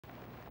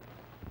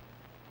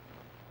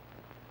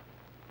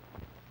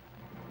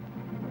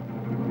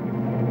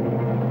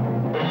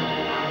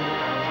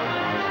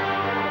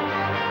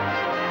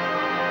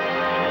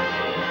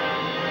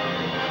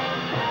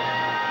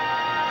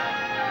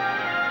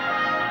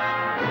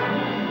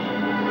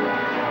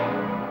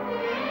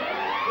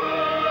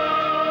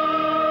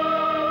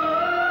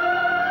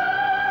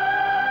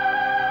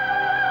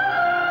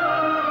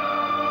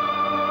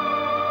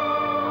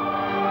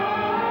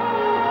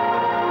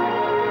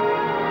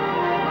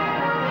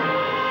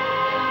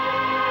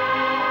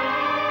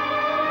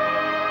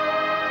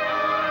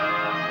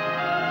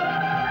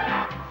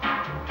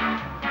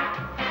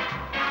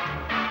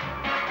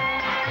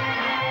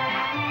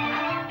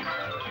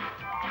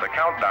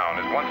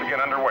once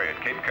again underway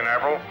at Cape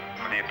Canaveral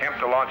for the attempt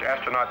to launch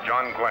astronaut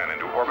John Glenn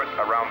into orbit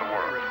around the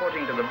world.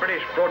 Reporting to the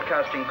British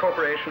Broadcasting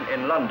Corporation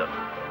in London.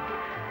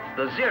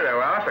 The 0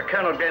 hour for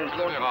Colonel Glenn's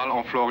launch.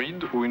 En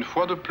Floride, où une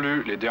fois de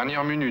plus, les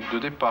dernières minutes de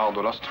départ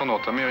de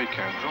l'astronaute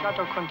américain John...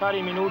 Stato contare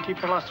I minuti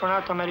per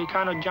l'astronauta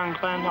americano John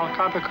Glenn al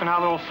Cape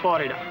Canaveral,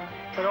 Florida.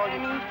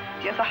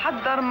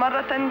 يتحضر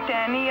مرة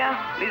ثانية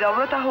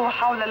لدورته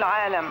حول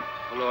العالم.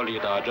 佛罗里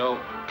达州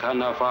坎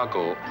纳法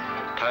国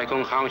太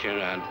空航行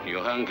员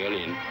约翰·格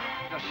林。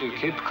州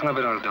ケープカナ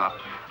ベラルでは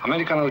アメ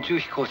リカの宇宙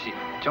飛行士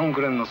ジョン・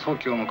グレンの早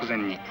期を目前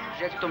に。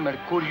Proyecto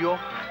Mercurio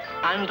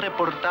han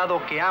reportado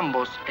que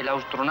ambos, el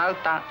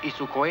astronauta y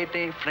su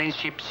cohete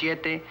Friendship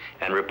 7,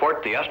 and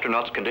report the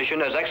astronaut's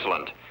condition as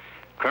excellent.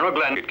 Colonel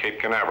Glenn at Cape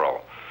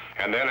Canaveral.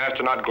 And then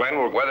astronaut Glenn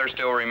will... Weather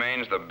still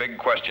remains the big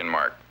question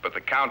mark, but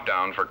the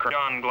countdown for...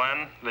 John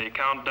Glenn, the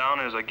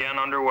countdown is again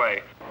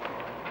underway.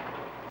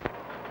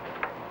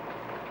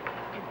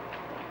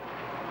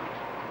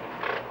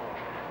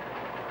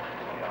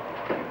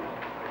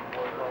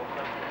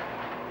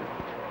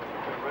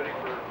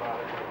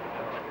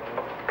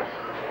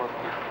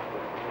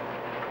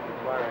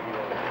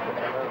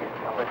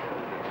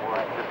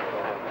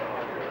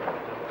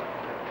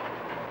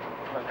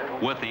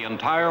 With the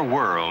entire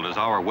world as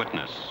our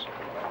witness,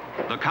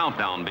 the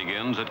countdown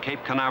begins at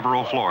Cape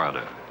Canaveral,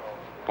 Florida,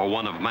 for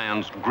one of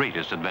man's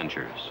greatest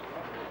adventures.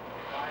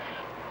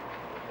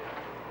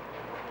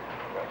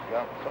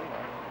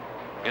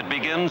 It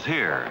begins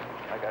here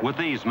with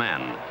these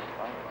men,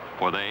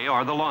 for they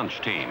are the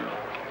launch team.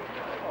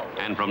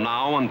 And from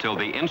now until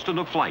the instant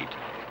of flight,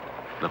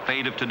 the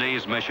fate of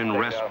today's mission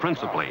rests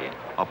principally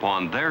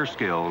upon their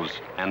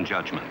skills and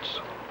judgments.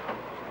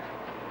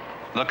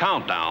 The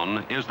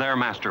countdown is their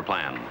master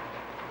plan,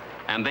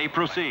 and they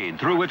proceed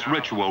through its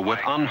ritual with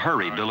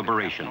unhurried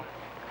deliberation.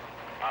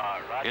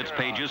 Its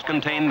pages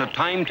contain the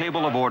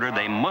timetable of order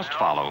they must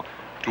follow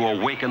to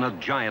awaken a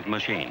giant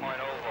machine,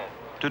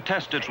 to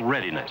test its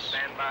readiness,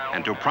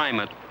 and to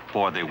prime it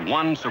for the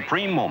one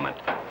supreme moment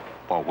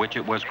for which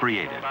it was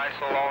created.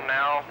 ISO on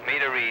now,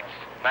 meter reads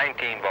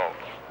 19 volts.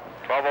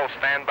 12 volt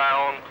standby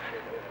on,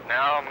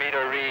 now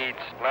meter reads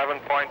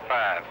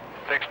 11.5.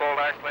 6 volt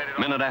isolated.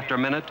 Minute after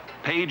minute,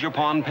 page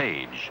upon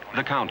page,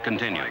 the count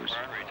continues.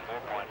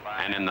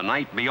 And in the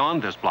night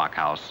beyond this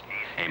blockhouse,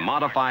 a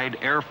modified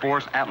Air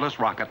Force Atlas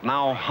rocket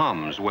now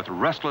hums with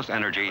restless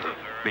energy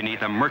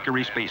beneath a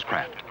Mercury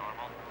spacecraft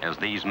as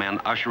these men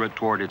usher it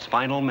toward its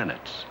final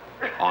minutes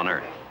on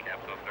Earth.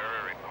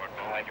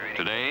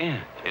 Today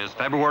is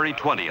February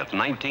 20th,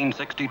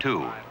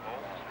 1962.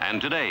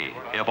 And today,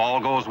 if all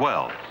goes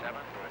well,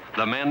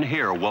 the men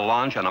here will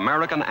launch an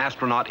American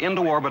astronaut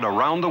into orbit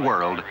around the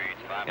world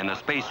in a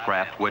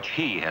spacecraft which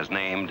he has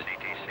named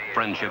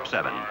Friendship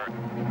 7.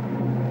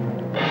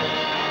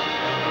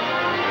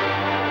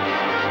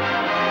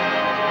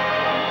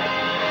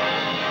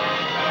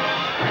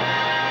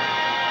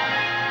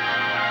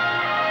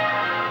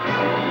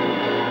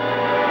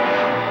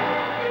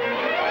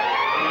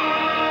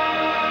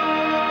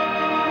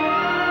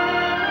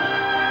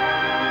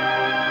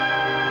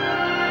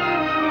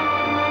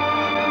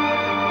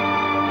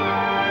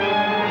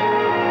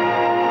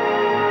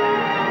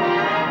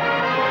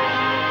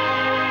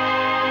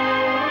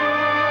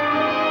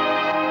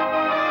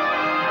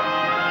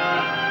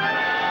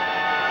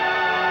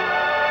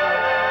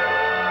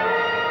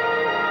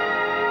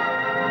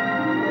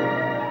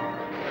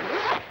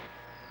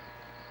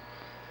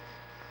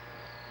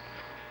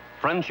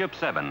 Friendship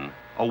 7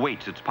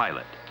 awaits its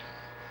pilot.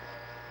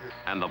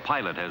 And the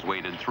pilot has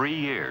waited 3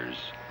 years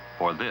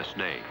for this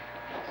day.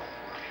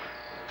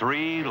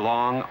 3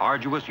 long,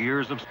 arduous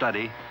years of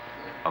study,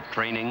 of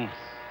training,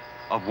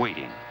 of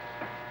waiting.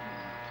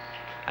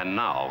 And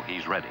now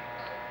he's ready.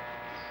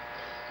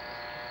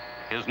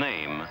 His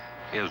name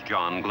is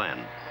John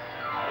Glenn.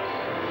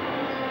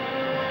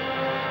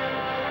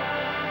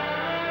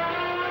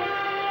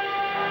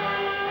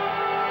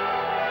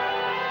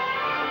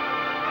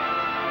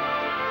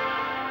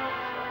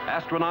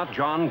 Astronaut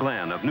John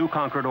Glenn of New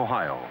Concord,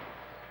 Ohio,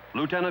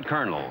 Lieutenant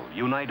Colonel,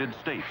 United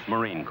States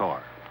Marine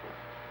Corps.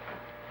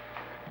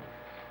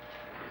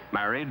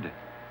 Married,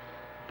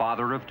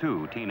 father of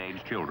 2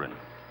 teenage children.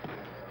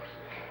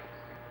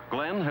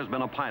 Glenn has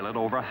been a pilot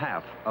over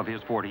half of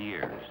his 40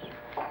 years,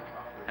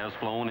 has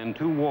flown in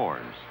 2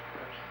 wars,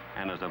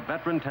 and is a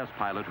veteran test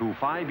pilot who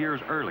 5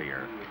 years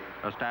earlier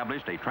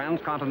established a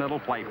transcontinental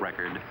flight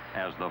record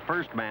as the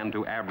first man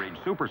to average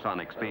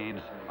supersonic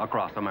speeds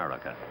across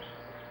America.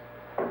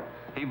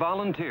 He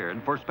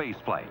volunteered for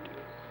spaceflight,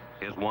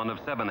 is one of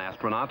 7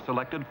 astronauts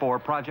selected for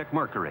Project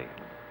Mercury,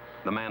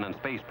 the man in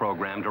space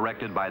program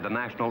directed by the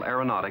National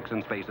Aeronautics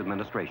and Space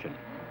Administration.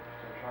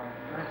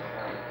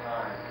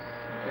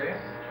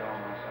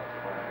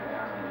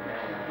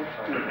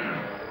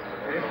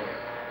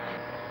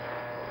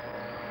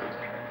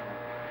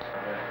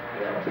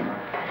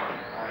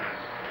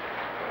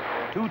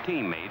 Two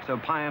teammates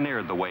have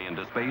pioneered the way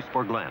into space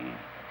for Glenn.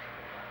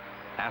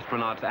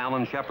 Astronauts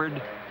Alan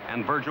Shepard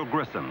and Virgil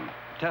Grissom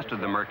tested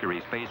the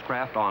Mercury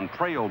spacecraft on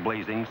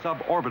trailblazing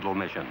suborbital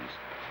missions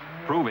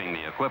proving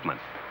the equipment,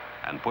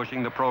 and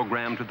pushing the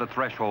program to the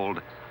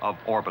threshold of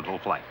orbital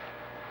flight.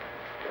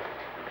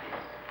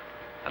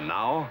 And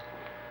now,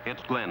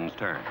 it's Glenn's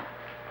turn.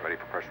 Ready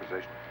for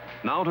pressurization.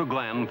 Now to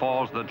Glenn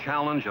falls the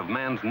challenge of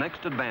man's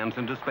next advance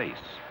into space,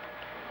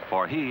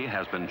 for he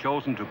has been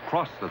chosen to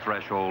cross the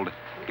threshold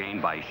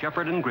gained by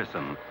Shepard and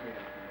Grissom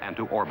and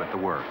to orbit the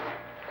world.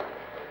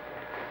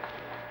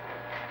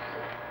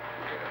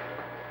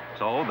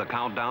 So the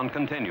countdown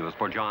continues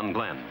for John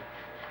Glenn.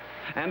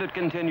 And it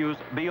continues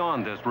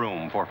beyond this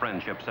room for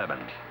Friendship 7.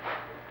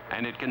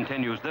 And it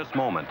continues this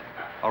moment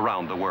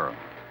around the world.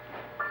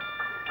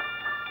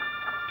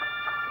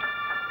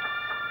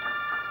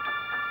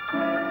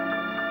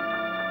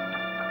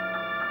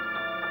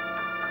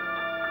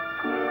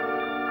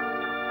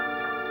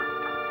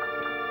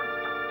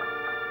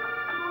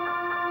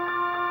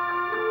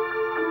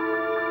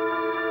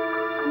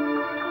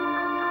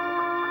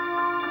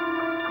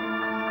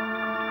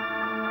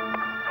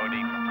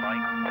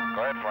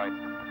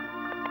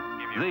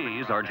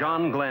 These are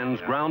John Glenn's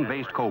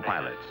ground-based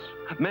co-pilots,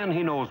 men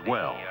he knows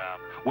well,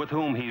 with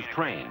whom he's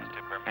trained,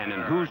 and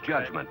in whose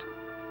judgment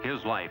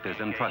his life is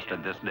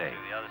entrusted this day.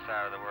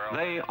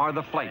 They are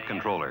the flight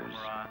controllers,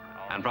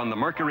 and from the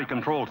Mercury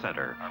Control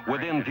Center,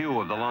 within view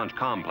of the launch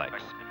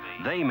complex,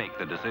 they make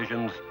the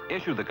decisions,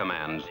 issue the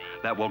commands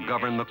that will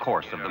govern the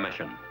course of the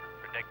mission.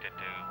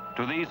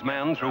 To these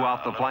men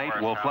throughout the flight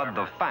will flood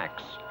the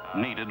facts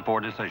needed for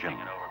decision.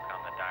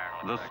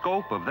 The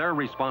scope of their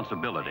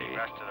responsibility,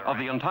 of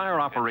the entire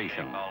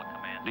operation,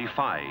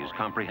 defies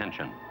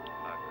comprehension.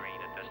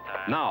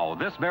 Now,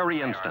 this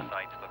very instant,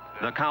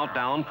 the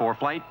countdown for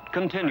flight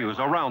continues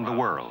around the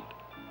world,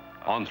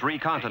 on 3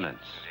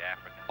 continents,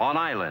 on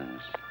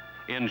islands,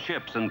 in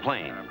ships and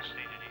planes,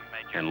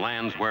 in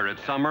lands where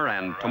it's summer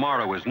and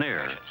tomorrow is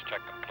near,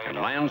 in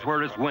lands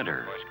where it's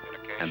winter,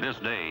 and this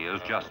day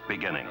is just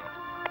beginning.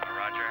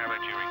 Roger, how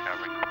about you,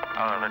 recovery?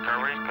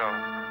 Recovery's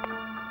go.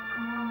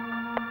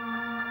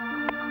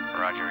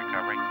 Roger,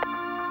 recovery.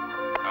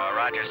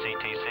 Roger,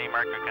 CTC,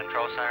 Mercury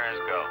Control Center is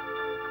go.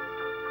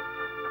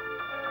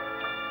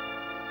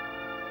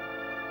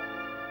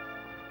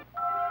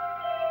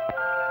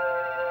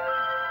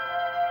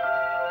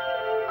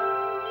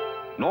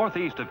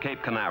 Northeast of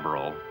Cape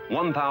Canaveral,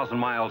 1,000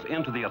 miles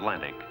into the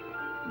Atlantic,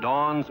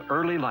 dawn's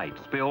early light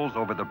spills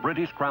over the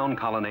British Crown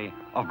colony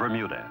of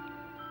Bermuda,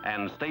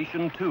 and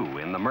Station 2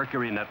 in the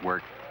Mercury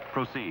network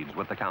proceeds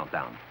with the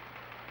countdown.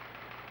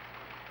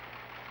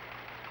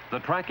 The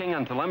tracking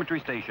and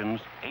telemetry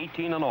stations,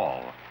 18 in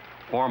all,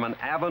 form an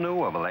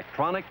avenue of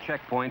electronic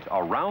checkpoints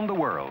around the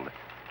world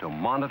to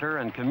monitor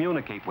and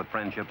communicate with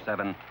Friendship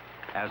 7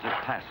 as it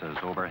passes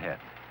overhead.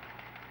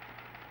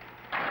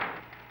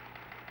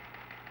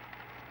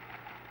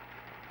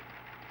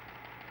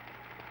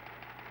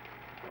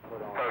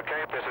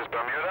 Okay, this is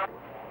Bermuda.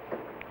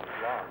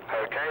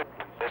 Okay,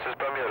 this is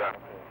Bermuda.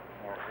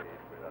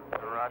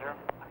 Roger.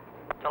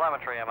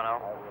 Telemetry, M&O.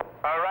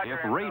 If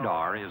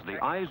radar is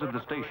the eyes of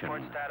the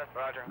station,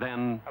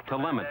 then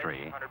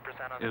telemetry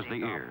is the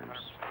ears.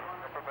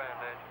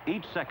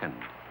 Each second,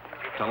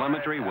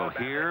 telemetry will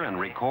hear and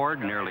record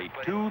nearly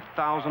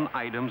 2,000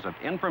 items of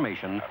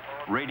information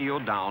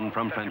radioed down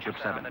from Friendship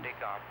 7.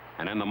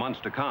 And in the months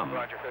to come,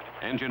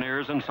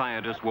 engineers and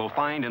scientists will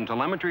find in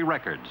telemetry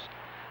records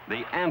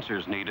the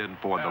answers needed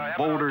for the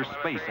bolder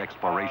space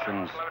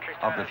explorations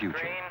of the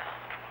future.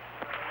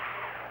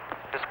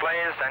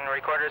 Displays and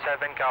recorders have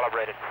been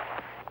calibrated.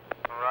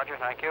 Roger,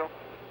 thank you.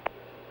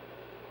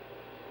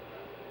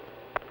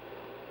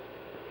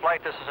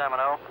 Flight, this is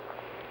M&O.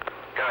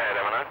 Go ahead,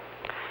 M&O.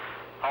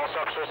 All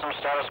subsystems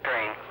status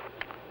green.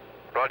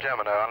 Roger,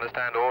 M&O.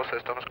 Understand all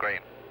systems green.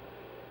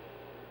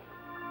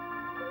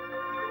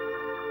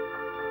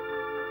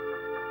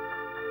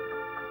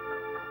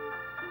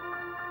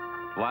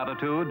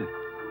 Latitude,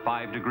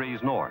 5 degrees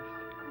north.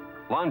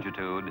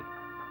 Longitude,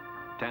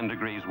 10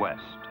 degrees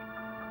west.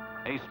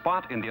 A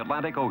spot in the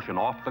Atlantic Ocean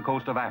off the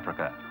coast of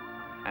Africa.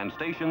 And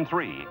Station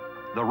 3,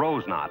 the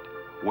Rose Knot,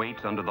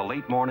 waits under the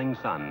late morning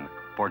sun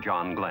for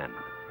John Glenn.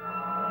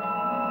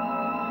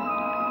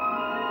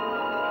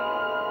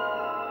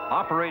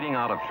 Operating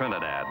out of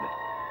Trinidad,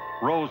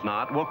 Rose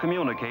Knot will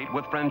communicate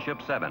with Friendship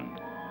 7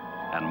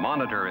 and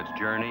monitor its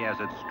journey as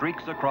it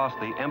streaks across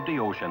the empty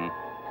ocean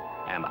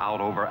and out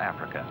over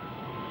Africa.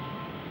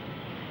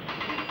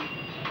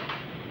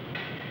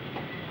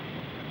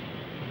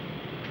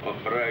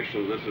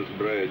 Operation, this is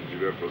Bridge.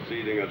 We're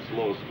proceeding at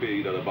slow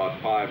speed at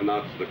about 5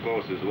 knots. The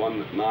course is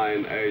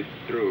 198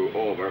 through,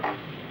 over.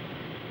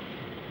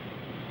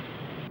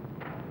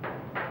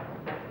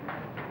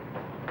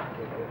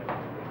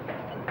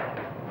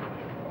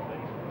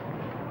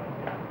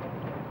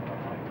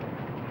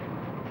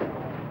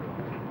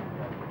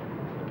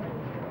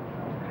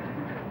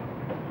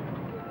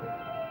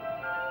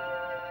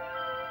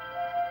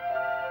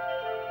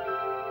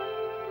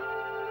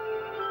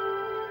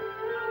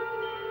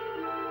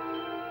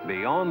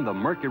 Beyond the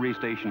Mercury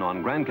station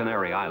on Gran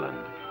Canaria Island,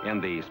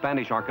 in the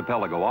Spanish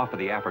archipelago off of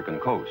the African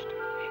coast,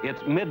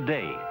 it's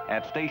midday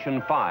at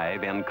Station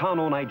 5 in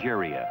Kano,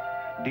 Nigeria,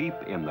 deep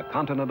in the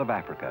continent of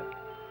Africa.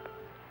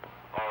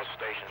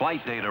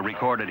 Flight data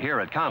recorded here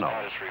at Kano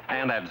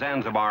and at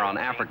Zanzibar on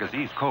Africa's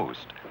east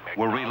coast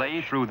will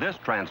relay through this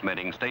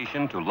transmitting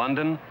station to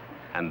London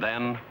and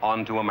then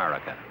on to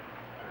America.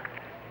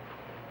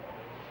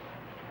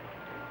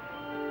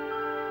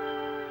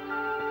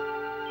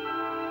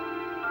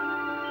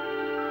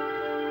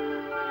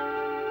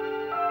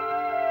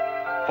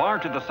 Far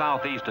to the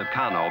southeast of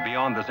Kano,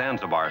 beyond the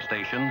Zanzibar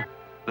station,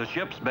 the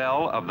ship's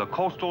bell of the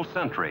coastal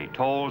sentry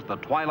tolls the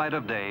twilight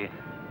of day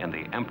in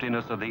the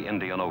emptiness of the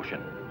Indian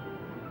Ocean.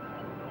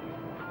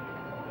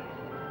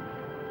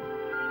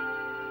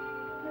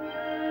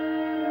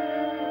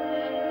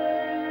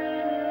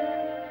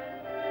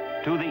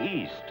 To the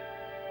east,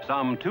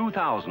 some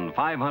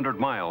 2,500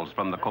 miles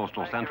from the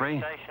coastal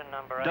sentry,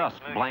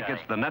 dusk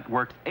blankets the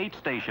network's 8th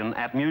station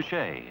at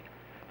Mouchet,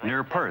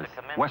 near Perth,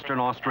 Western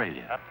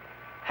Australia,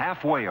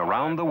 halfway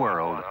around the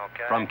world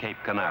from Cape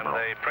Canaveral.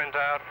 The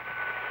printout,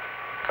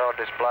 code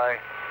display.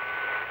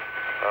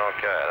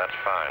 Okay, that's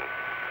fine.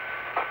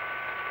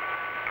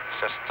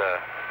 Let's just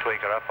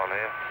tweak it up on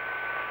here.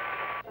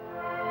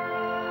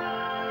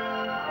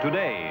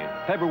 Today,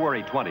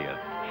 February 20th,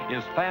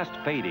 is fast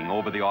fading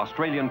over the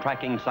Australian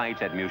tracking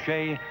sites at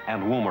Mouchet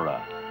and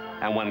Woomera.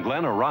 And when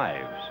Glenn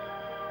arrives,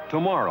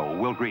 tomorrow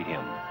will greet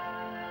him.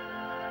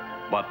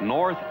 But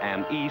north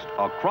and east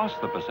across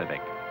the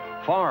Pacific,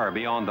 far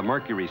beyond the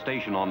Mercury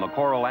station on the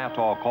coral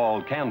atoll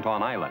called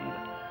Canton Island,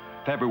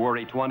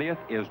 February 20th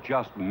is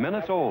just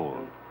minutes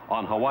old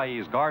on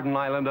Hawaii's garden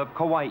island of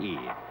Kauai.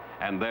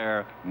 And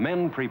there,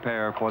 men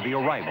prepare for the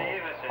arrival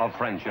of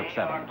Friendship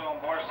 7.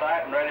 On board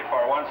site and ready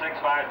for a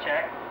 165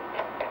 check.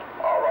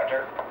 All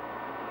roger.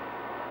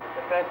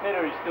 The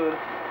transmitter is good.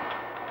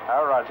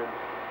 All roger.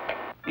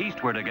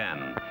 Eastward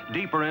again,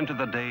 deeper into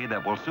the day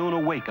that will soon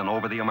awaken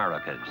over the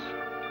Americas.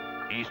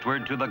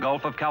 Eastward to the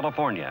Gulf of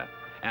California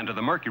and to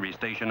the Mercury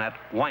station at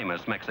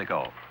Guaymas,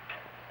 Mexico.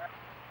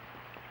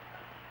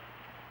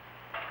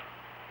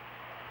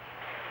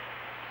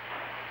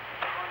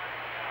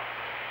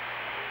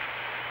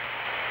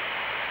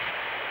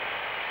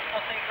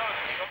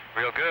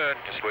 Real good,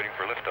 just waiting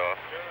for liftoff.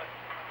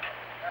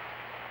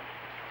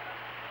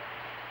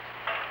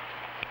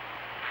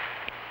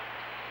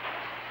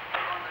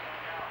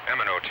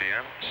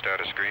 MNOTM,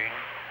 status green,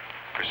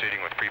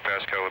 proceeding with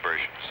pre-pass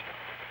calibrations.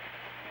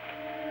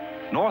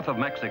 North of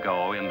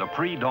Mexico, in the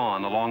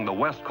pre-dawn along the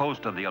west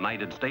coast of the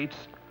United States,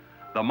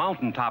 the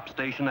mountaintop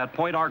station at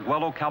Point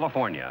Arguello,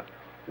 California,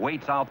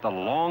 waits out the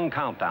long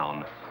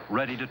countdown,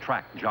 ready to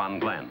track John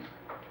Glenn.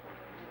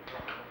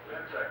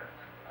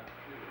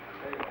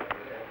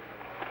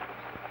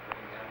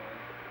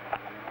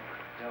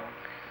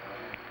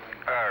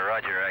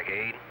 Roger, Rack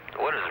 8.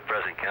 What is the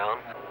present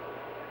count?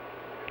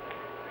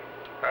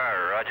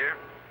 Roger.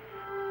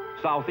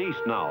 Southeast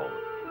now,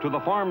 to the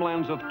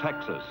farmlands of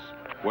Texas,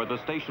 where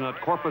the station at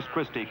Corpus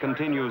Christi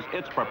continues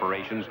its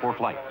preparations for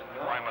flight.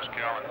 Guaymas,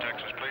 Cal, in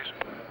Texas, please.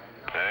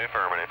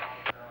 Affirmative.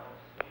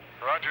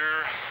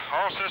 Roger.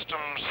 All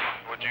systems,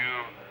 would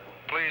you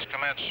please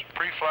commence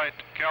pre-flight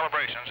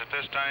calibrations at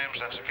this time,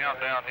 since the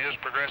countdown is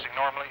progressing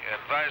normally?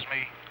 Advise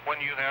me when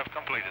you have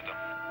completed them.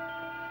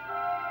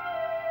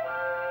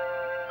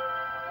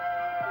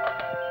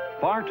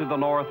 Far to the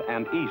north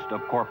and east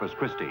of Corpus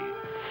Christi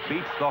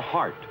beats the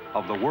heart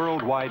of the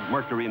worldwide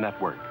Mercury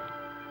network,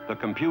 the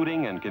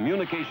computing and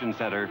communication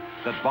center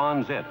that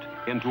bonds it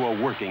into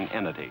a working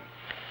entity.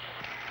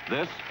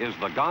 This is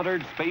the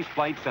Goddard Space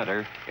Flight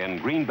Center in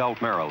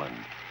Greenbelt, Maryland.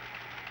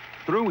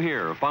 Through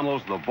here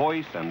funnels the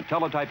voice and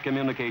teletype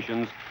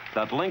communications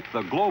that link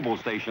the global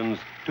stations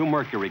to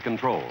Mercury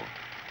control.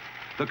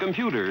 The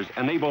computers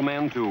enable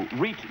men to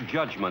reach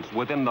judgments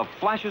within the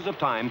flashes of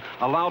time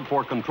allowed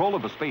for control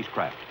of a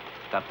spacecraft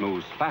that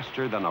moves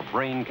faster than a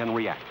brain can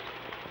react.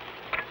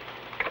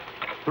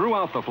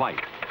 Throughout the flight,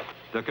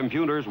 the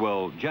computers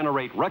will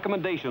generate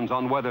recommendations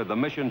on whether the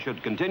mission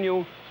should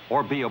continue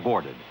or be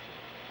aborted.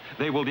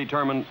 They will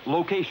determine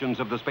locations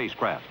of the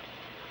spacecraft,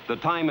 the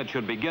time it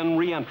should begin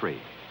re-entry,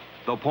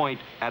 the point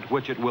at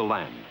which it will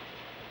land.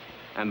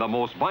 And the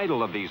most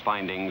vital of these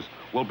findings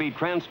will be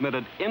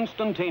transmitted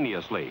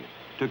instantaneously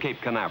to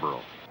Cape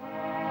Canaveral.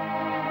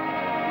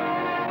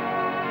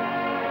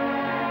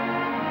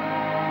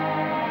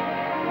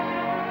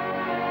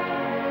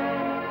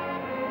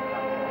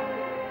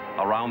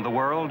 Around the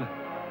world,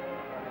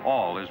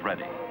 all is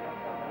ready.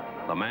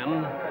 The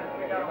men,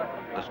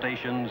 the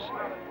stations,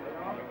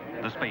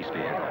 the space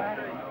vehicle.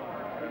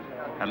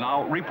 And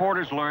now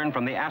reporters learn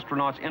from the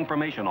astronaut's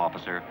information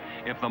officer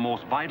if the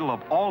most vital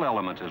of all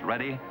elements is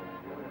ready,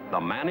 the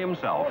man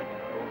himself,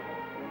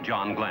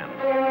 John Glenn.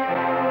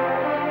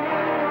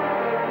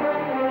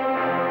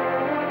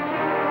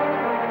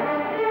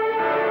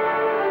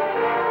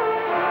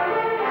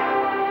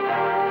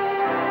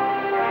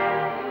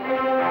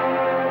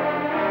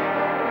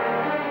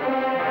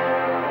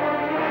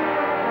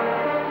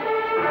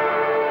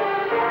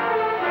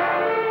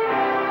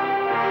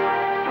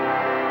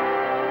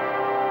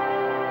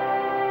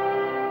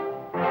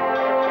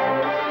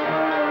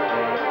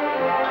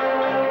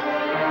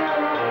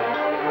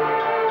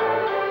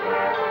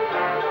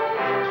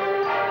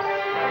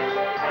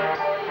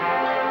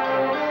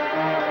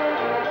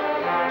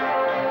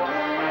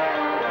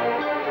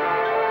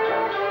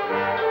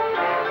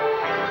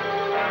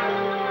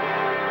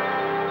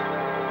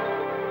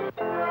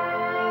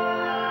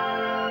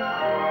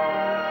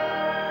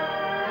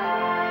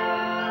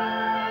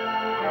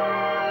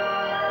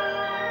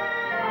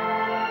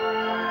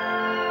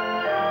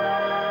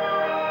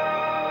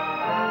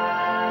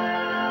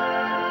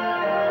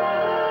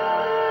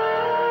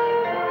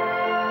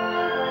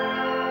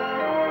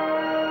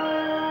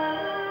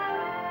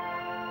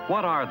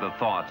 What are the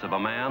thoughts of a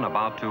man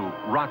about to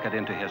rocket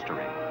into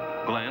history?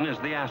 Glenn is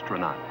the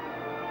astronaut,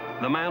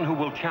 the man who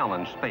will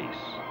challenge space.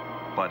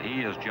 But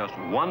he is just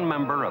one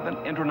member of an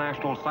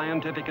international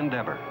scientific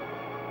endeavor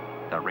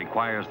that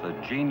requires the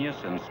genius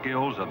and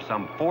skills of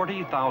some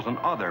 40,000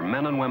 other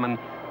men and women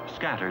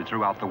scattered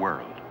throughout the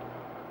world.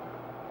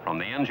 From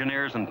the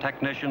engineers and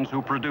technicians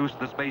who produce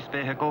the space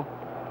vehicle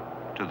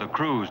to the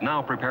crews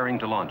now preparing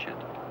to launch it.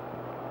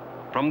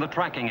 From the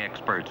tracking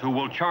experts who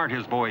will chart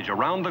his voyage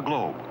around the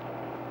globe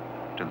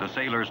to the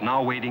sailors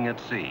now waiting at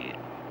sea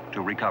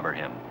to recover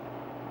him.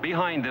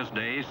 Behind this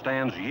day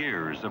stands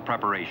years of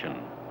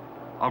preparation,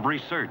 of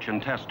research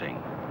and testing,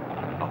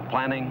 of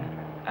planning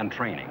and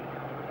training.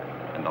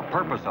 And the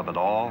purpose of it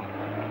all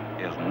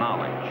is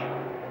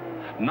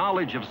knowledge.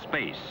 Knowledge of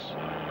space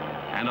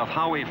and of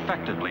how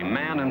effectively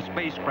man and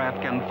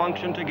spacecraft can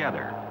function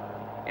together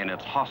in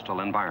its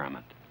hostile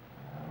environment.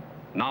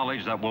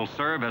 Knowledge that will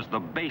serve as the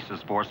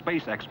basis for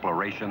space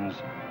explorations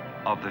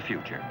of the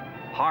future.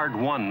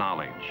 Hard-won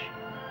knowledge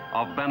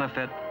of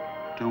benefit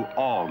to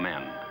all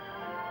men,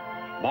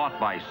 bought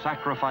by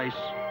sacrifice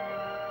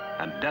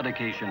and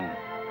dedication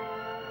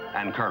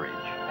and courage.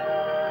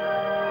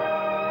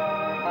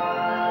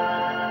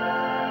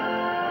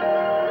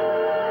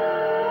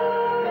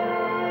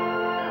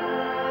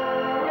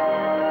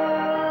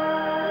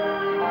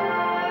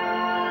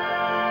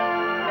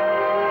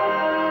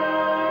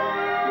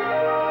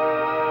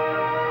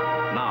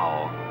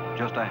 Now,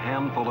 just a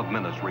handful of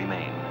minutes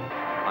remain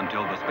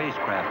until the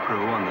spacecraft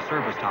crew on the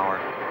service tower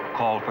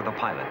call for the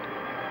pilot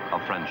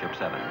of Friendship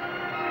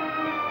 7.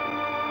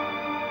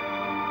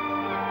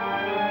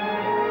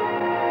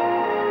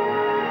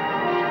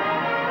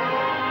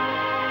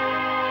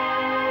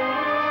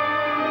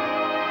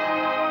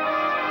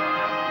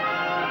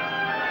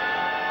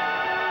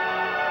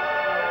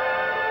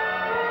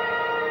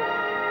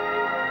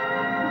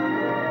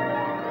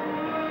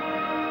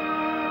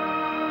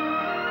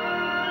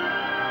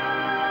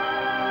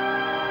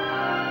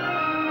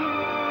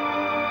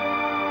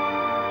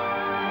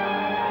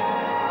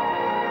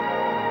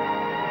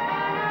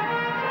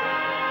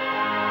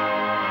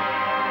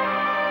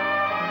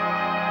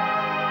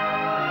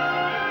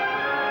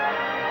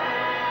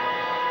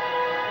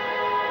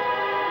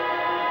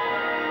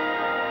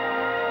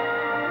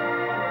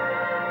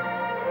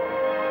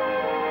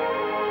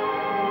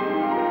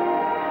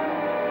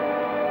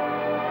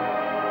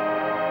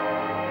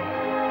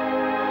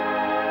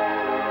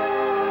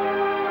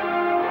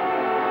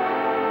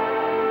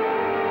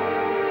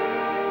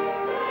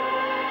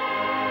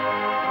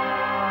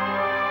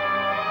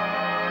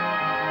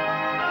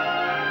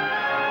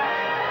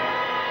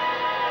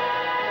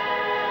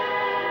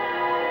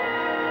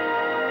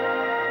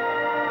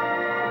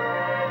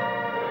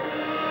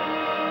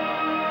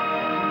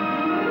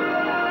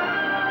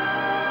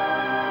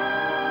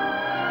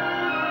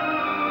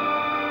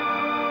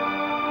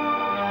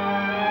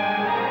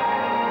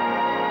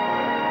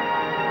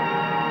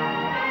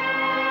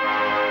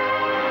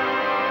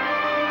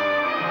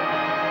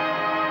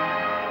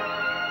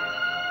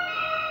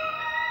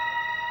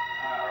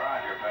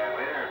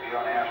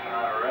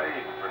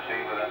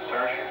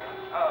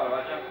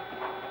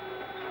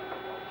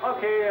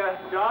 Okay,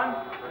 John?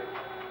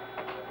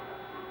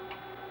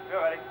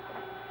 You're ready.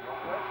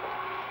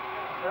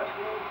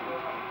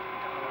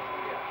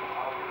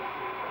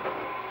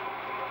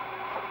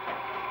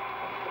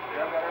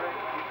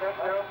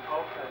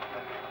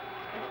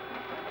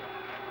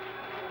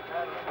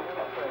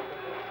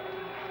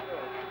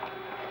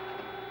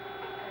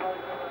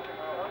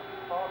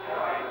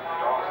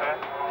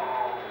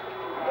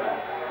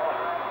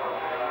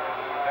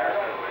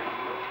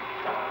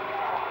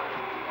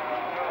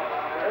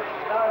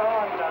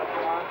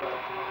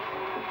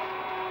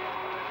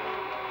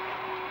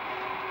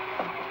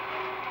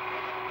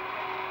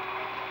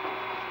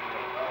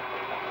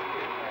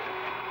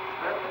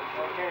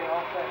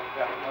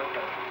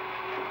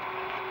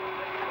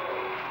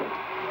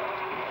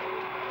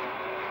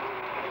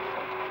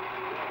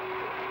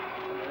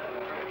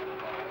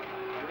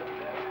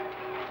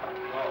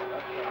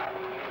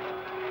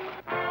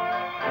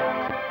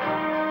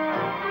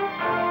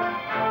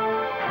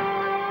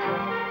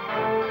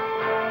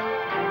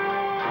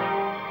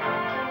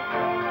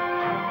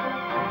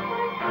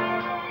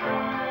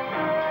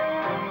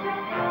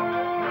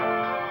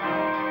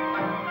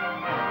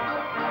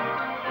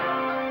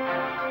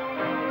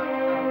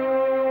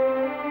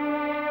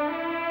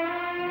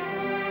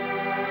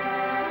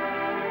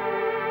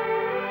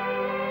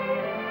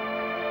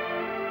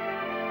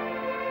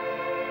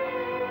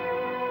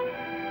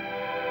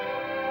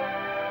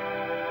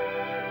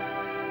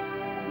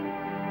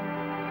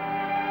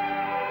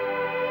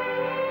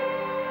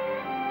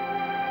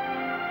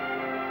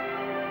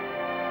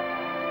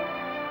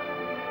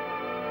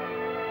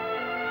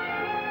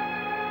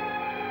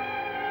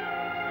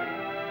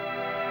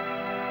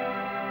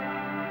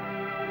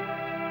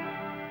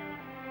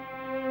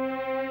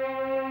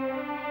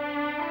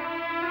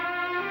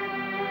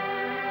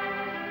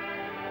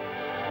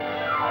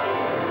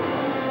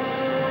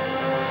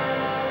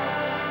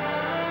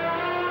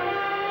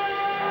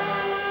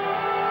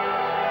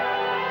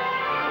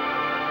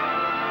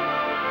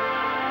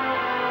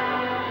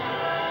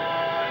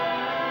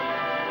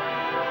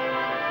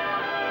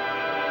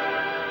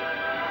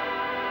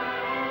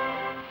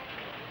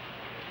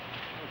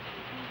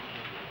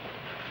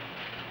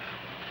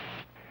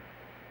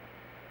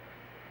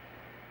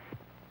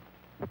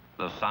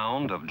 The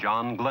sound of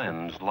John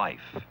Glenn's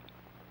life.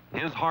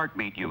 His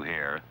heartbeat, you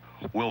hear,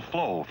 will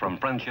flow from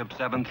Friendship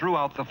 7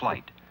 throughout the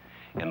flight,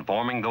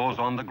 informing those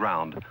on the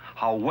ground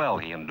how well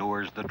he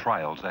endures the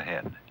trials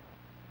ahead.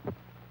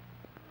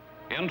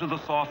 Into the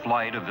soft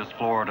light of this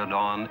Florida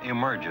dawn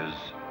emerges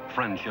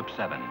Friendship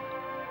 7,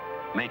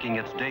 making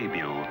its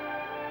debut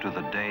to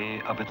the day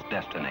of its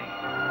destiny.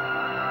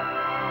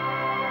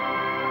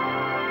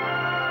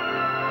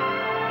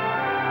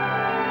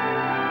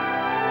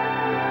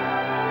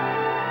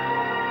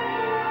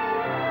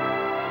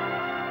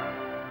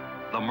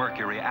 The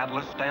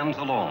Mercury-Atlas stands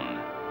alone,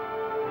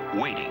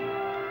 waiting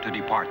to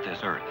depart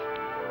this Earth.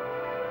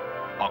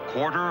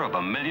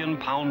 250,000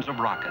 pounds of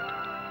rocket,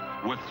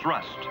 with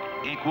thrust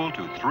equal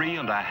to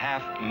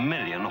 3.5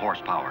 million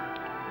horsepower.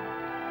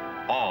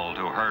 All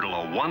to hurdle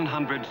a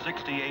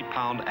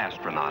 168-pound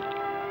astronaut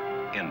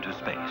into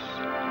space.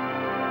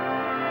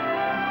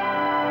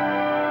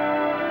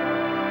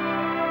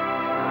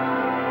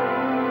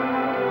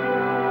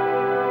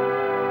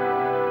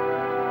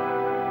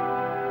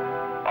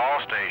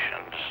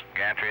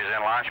 Gantry is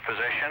in launch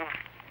position.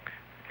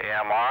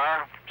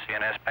 AMR,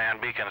 CNS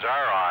band beacons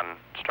are on.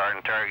 Start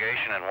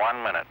interrogation in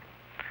 1 minute.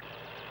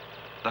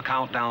 The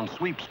countdown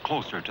sweeps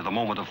closer to the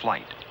moment of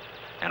flight,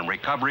 and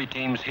recovery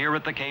teams here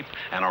at the Cape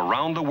and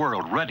around the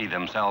world ready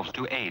themselves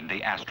to aid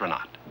the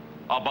astronaut.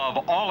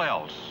 Above all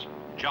else,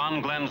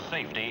 John Glenn's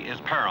safety is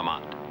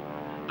paramount,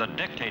 the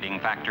dictating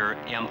factor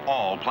in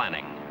all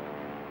planning.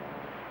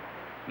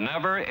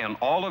 Never in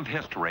all of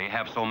history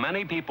have so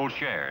many people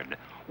shared,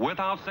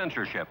 without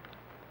censorship,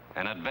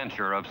 an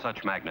adventure of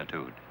such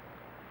magnitude.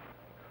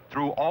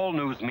 Through all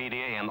news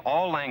media in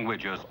all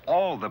languages,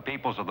 all the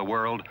peoples of the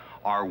world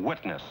are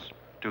witness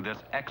to this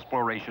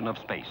exploration of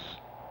space,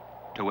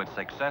 to its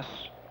success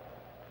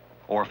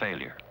or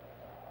failure.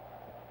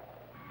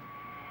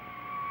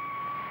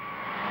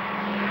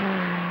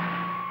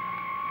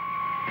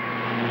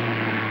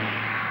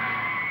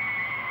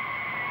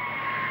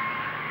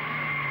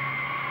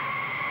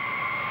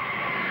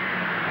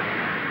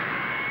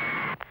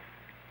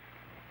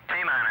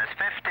 T-minus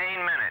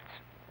 15 minutes.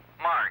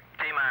 Mark,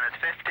 T-minus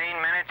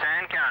 15 minutes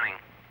and counting.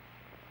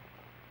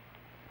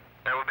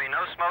 There will be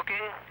no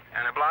smoking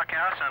and a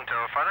blockhouse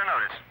until further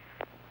notice.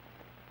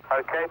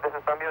 Okay, this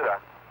is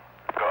Bermuda.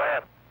 Go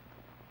ahead.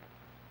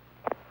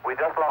 We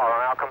just logged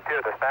on our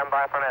computer. Stand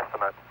by for an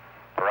estimate.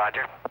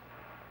 Roger.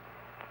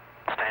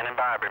 Standing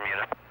by,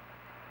 Bermuda.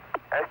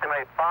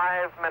 Estimate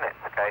 5 minutes,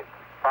 Kate.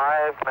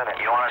 5 minutes.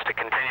 You want us to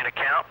continue to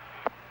count?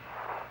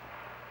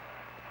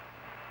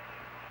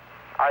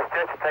 I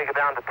suggest you take it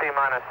down to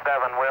T-minus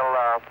 7.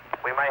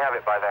 We may have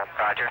it by then.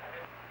 Roger.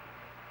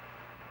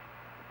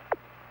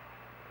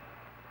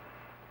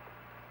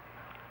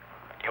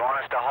 You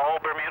want us to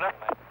hold, Bermuda?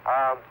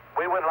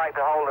 We would like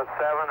to hold at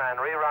 7 and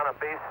rerun a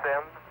beast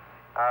sim.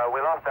 We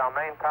lost our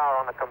main power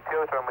on the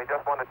computer and we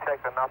just want to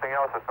check that nothing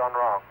else has gone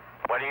wrong.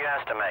 What do you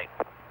estimate?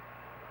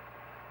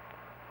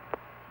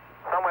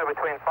 Somewhere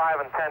between 5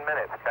 and 10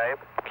 minutes,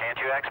 Cape. Can't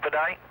you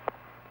expedite?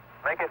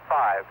 Make it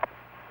 5.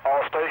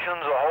 All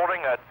stations are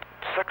holding at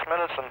 6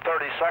 minutes and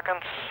 30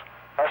 seconds.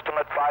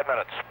 Estimate 5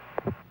 minutes.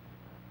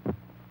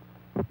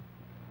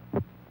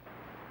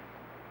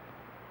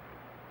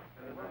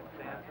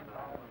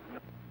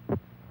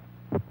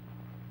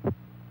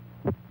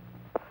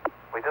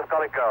 We just got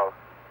to go.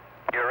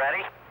 You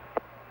ready?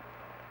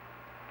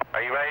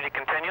 Are you ready to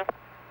continue?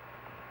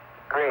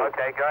 Green.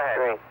 Okay, go ahead.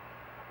 Green.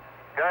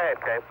 Go ahead,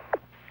 Cape.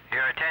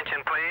 Your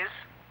attention, please.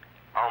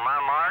 On my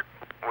mark,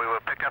 we will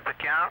pick up the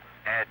count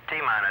at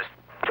T-minus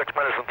 6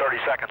 minutes and 30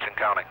 seconds and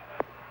counting.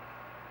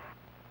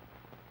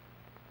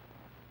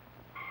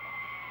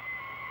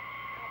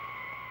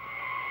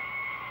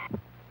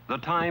 The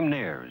time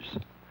nears,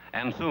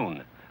 and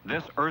soon,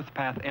 this Earth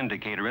path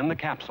indicator in the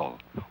capsule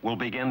will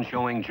begin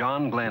showing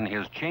John Glenn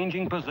his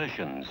changing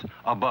positions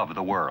above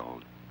the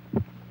world.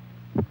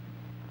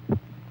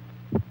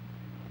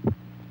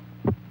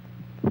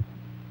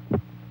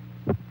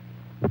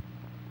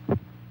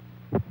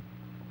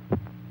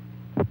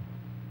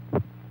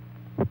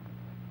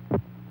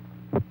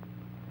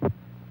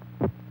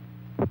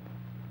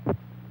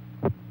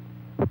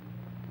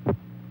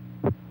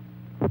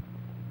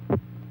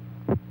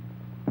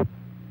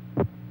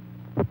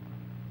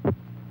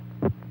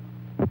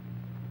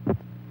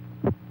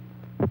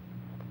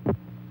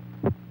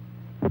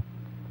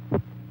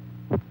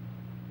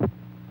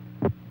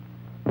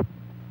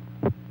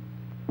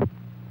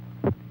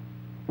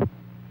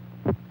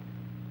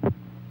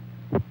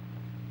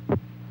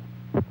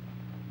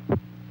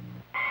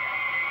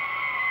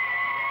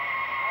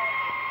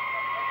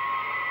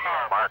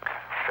 Mark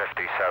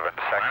 57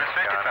 seconds.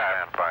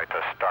 Stand by to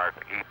start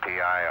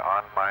EPI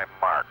on my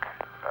mark.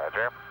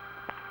 Roger.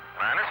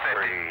 Minus 50.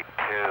 3,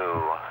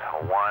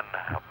 2, 1,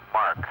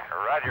 mark.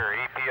 Roger,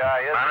 EPI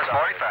is Minus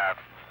started.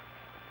 45.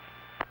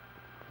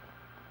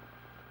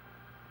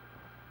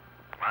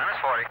 Minus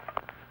 40.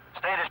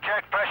 Status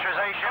check,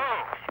 pressurization.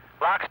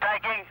 Locks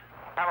tanking.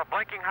 Have a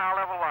blinking high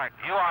level light.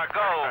 You are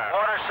go.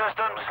 Water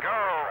systems. Go.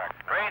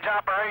 Range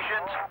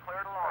operations.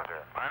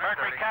 Roger.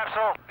 Mercury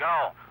capsule,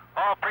 go.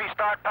 All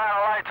pre-start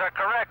panel lights are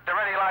correct. The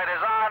ready light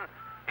is on.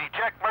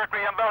 Eject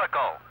Mercury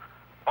umbilical.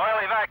 Oil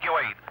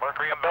evacuate.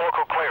 Mercury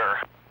umbilical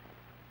clear.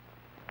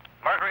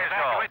 Mercury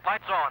evacuate,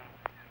 lights on.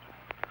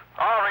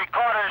 All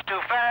recorders too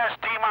fast.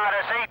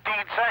 T-minus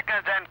 18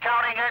 seconds and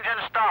counting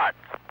engine start.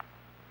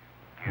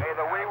 May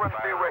the wee ones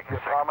be with you,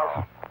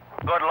 Thomas.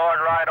 Good Lord,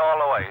 ride all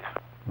the way.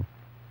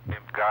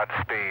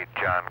 Godspeed,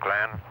 John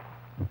Glenn.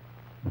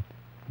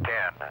 10,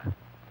 9,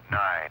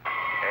 8,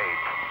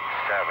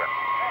 7,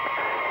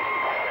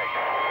 6,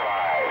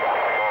 5,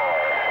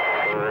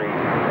 4, 3.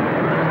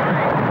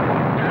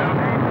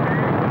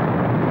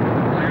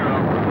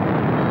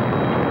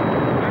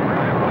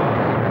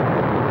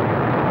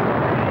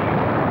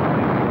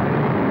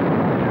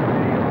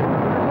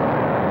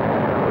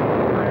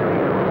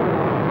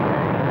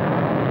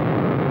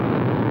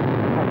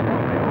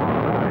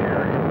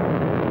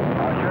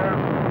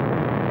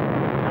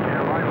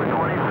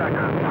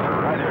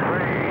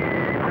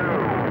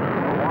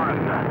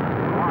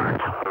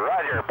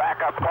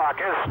 Clock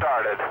is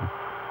started.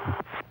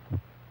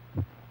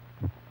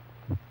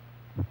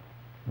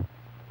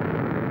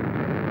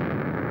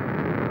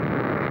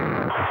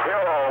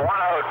 Fuel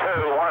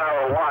 102,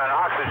 101,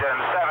 oxygen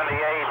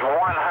 78,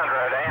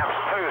 100, amps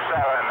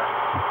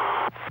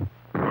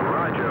 27.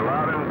 Roger,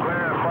 loud and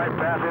clear, flight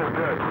path is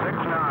good,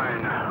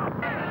 69.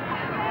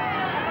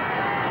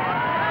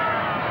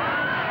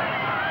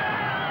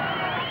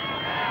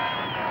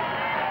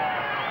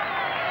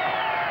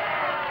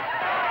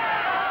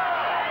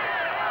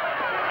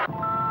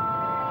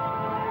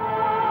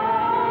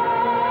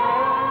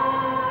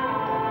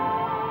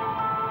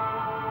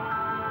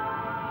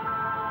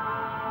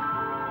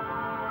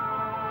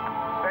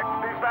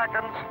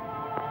 Seconds.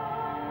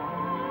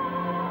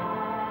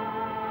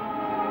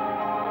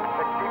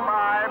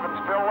 65 and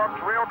still looks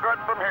real good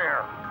from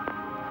here.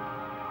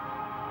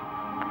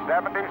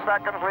 70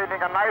 seconds,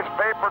 leaving a nice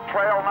vapor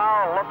trail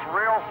now. Looks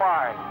real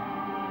fine.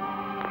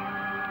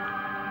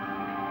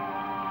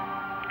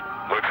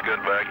 Looks good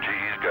back,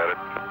 GE's got it.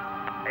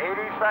 80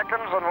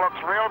 seconds and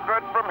looks real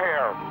good from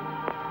here.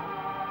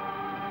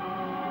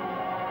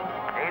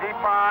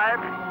 85.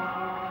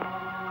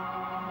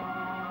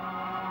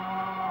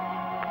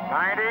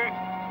 90,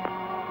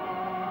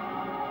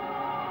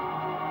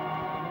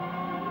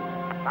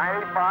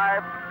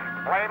 95,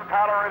 flame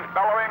powder is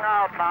bellowing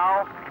out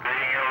now.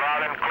 Reading you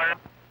loud and clear.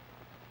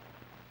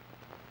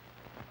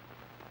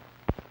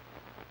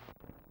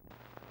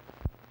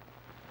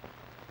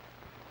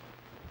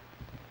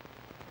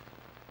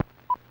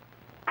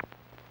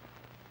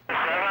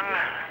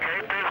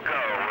 Cape is go.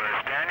 We're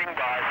standing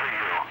by for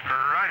you.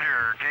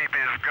 Roger, Cape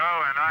is go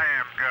and I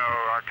am go.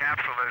 Our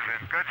capsule is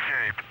in good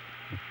shape.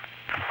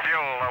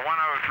 Fuel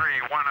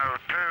 103, 102,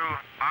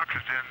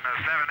 oxygen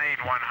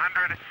 78,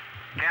 100,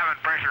 cabin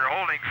pressure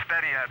holding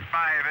steady at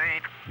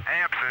 58,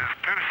 amps is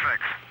 26.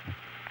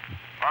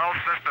 All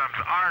systems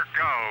are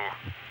go.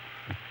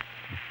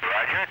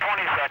 Roger,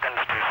 20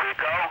 seconds to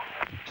SECO.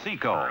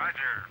 SECO,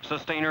 Roger.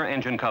 sustainer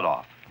engine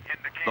cutoff.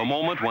 The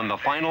moment when the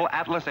final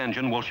Atlas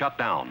engine will shut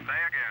down.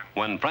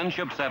 When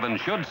Friendship 7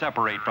 should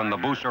separate from the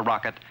booster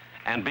rocket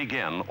and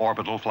begin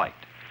orbital flight.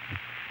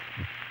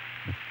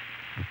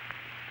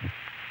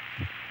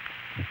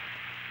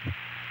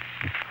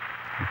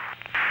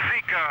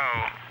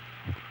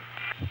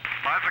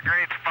 Lots of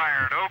grades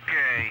fired,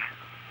 okay.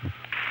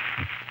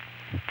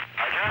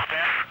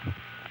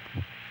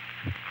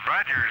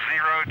 Roger,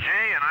 0J,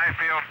 and I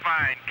feel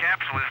fine.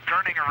 Capsule is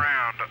turning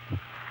around.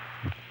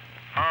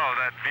 Oh,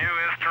 that view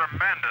is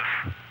tremendous.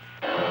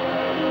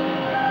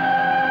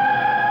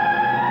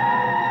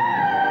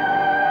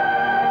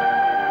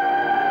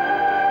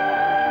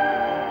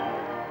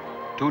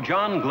 To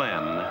John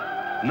Glenn,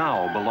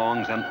 now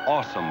belongs an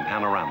awesome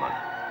panorama.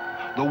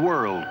 The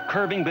world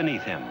curving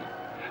beneath him,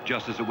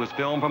 just as it was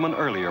filmed from an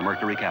earlier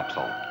Mercury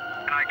capsule.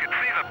 And I could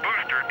see the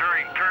booster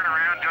during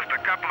turnaround just a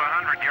couple of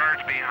 100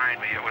 yards behind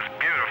me. It was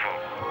beautiful.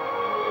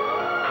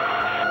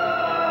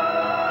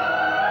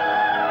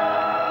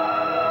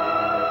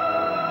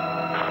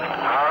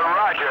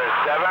 Roger,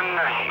 7.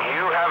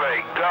 You have a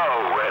go.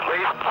 At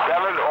least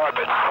 7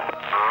 orbits.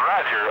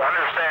 Roger,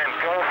 understand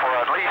go for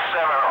at least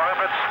 7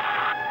 orbits.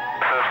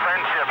 This is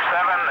Friendship 7.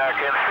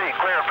 Can see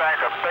clear back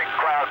a big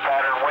cloud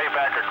pattern way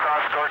back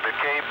across toward the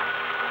Cape.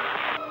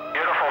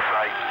 Beautiful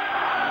sight.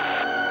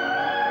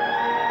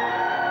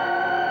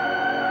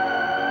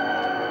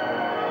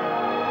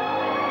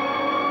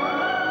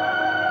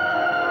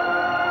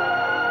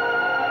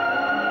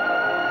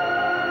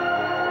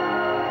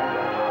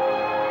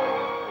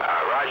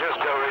 Roger,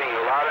 still reading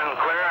you loud and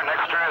clear.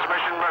 Next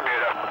transmission,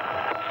 Bermuda.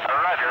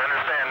 Roger,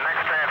 understand.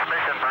 Next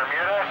transmission,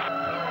 Bermuda.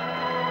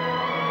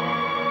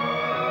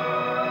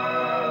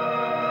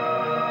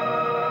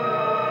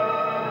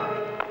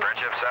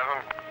 Friendship 7,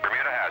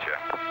 Bermuda has you.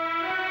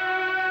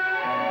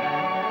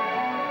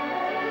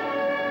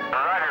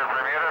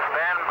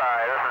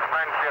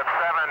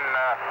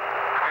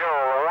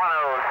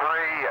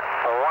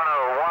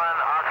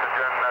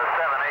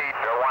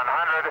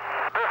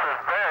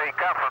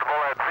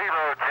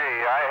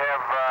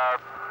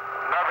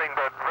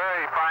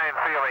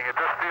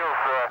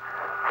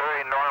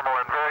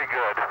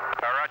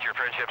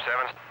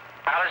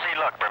 How does he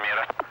look,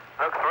 Bermuda?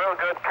 Looks real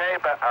good,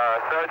 Cape.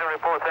 Surgeon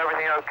reports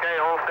everything okay,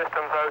 all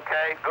systems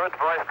okay. Good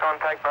voice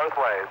contact both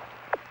ways.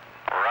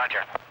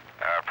 Roger.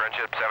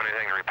 Friendship 7,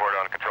 anything to report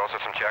on control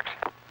system checks?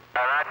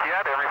 Not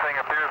yet. Everything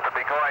appears to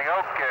be going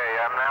okay.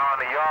 I'm now on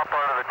the yaw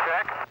part of the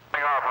check.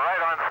 Going off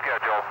right on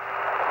schedule.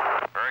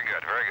 Very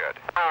good, very good.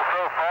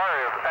 So far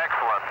is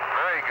excellent.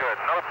 Very good.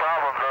 No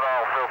problems at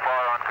all so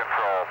far on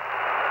control.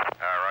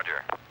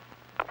 Roger.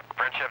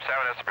 Friendship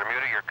 7, this is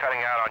Bermuda. You're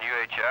cutting out on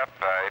UHF.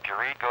 If you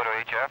read, go to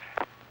HF.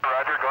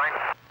 Roger, going.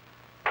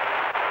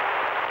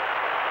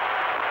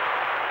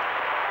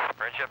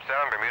 Friendship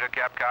 7, Bermuda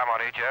Capcom on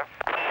HF.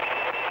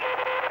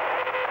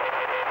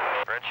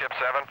 Friendship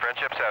 7,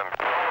 Friendship 7.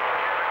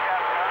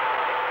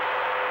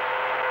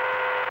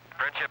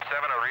 Friendship 7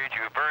 will read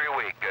you very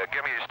weak.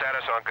 Give me your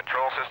status on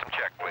control system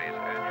check, please.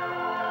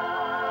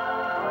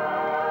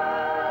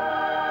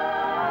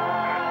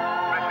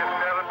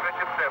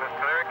 Friendship 7,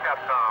 clear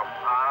Capcom.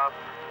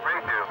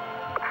 Read you.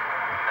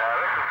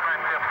 This is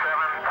Friendship 7.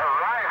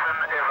 Horizon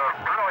is a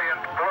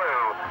brilliant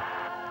blue.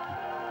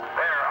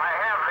 There, I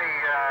have the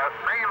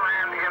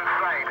mainland in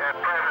sight at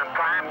present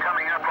time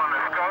coming up on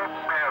the scope.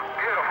 I have a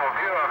beautiful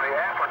view of the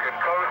African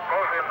coast,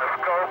 both in the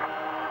scope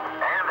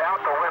and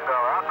out the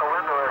window. Out the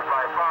window is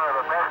by far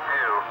the best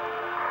view.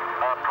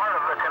 Part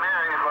of the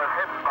Canaries was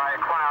hidden by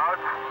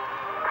clouds.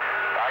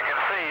 I can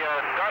see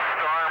dust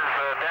storms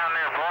down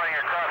there blowing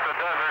across the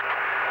desert.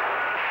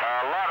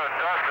 A lot of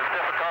dust. It's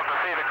difficult to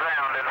see the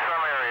ground in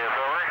some areas.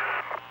 Over.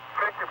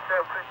 Friendship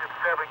 7,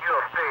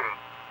 you're fading.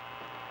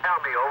 Tell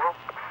me, over.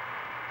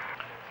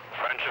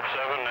 Friendship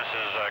 7, this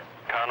is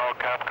Kano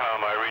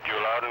Capcom. I read you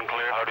loud and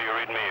clear. How do you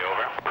read me?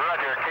 Over.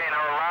 Roger,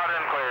 Kano, loud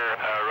and clear.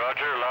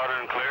 Roger, loud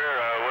and clear.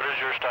 What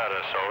is your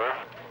status? Over.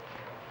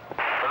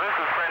 This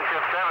is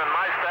Friendship 7.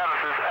 My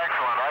status is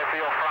excellent. I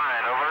feel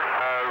fine. Over.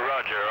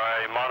 Roger.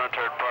 I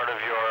monitored part of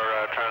your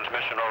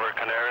transmission over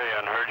Canary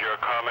and heard your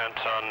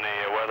comments on the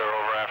weather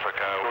over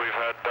Africa. We've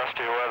had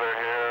dusty weather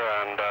here,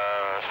 and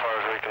as far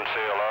as we can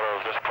see, a lot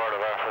of this part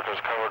of Africa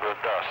is covered with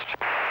dust.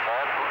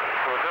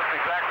 So just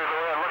exactly the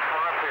way it looks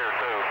from up here,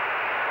 too.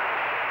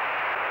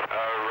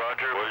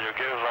 Roger. Will you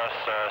give us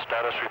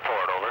status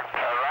report? Over.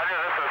 Roger.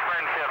 This is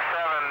Friendship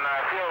 7.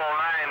 Fuel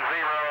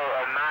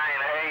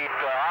 9098.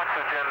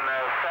 Oxygen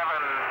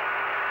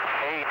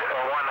 78.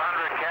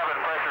 100. Cabin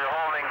pressure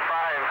holding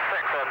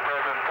 5.6 at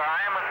present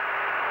time.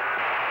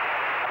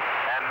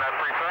 And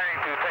preparing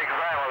to take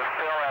Xylos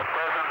still at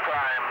present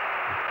time.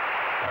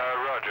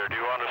 Roger. Do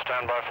you want to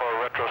stand by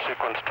for retro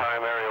sequence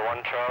time, Area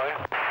 1, Charlie?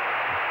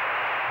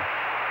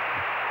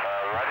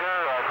 Roger.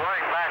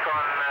 Going back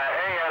on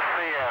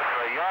ASCS.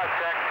 Yaw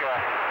check.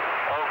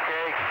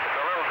 Okay. It's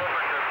a little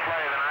different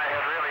display than I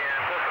had really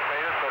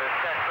anticipated, but it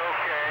checks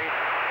okay.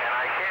 And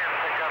I can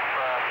pick up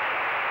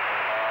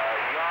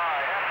yaw.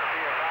 I have to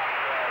be about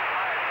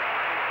 5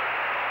 degrees.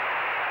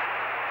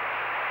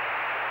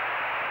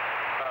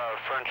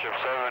 Friendship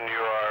 7, you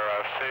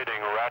are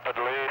fading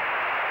rapidly.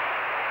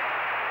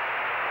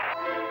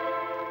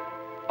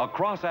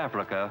 Across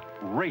Africa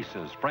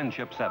races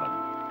Friendship 7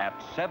 at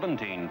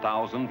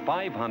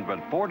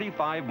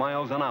 17,545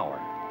 miles an hour,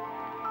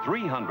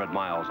 300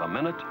 miles a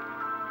minute,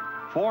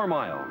 4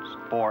 miles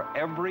for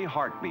every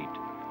heartbeat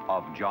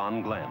of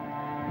John Glenn.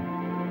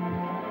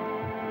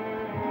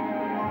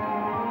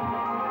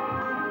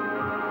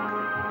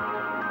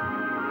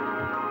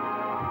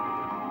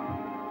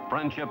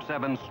 Friendship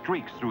 7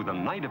 streaks through the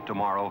night of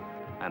tomorrow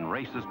and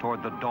races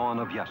toward the dawn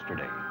of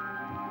yesterday.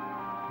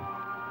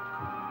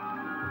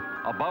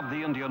 Above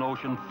the Indian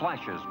Ocean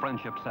flashes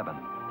Friendship 7,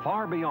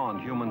 far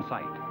beyond human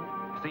sight,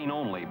 seen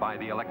only by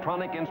the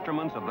electronic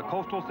instruments of the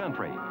Coastal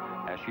Sentry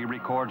as she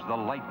records the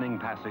lightning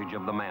passage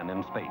of the man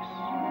in space.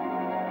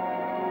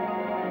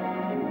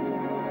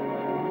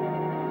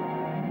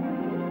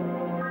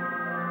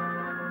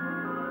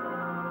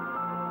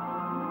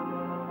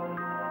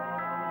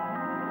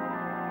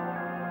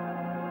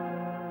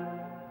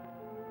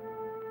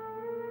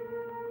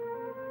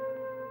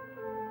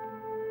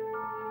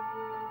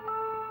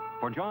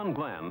 For John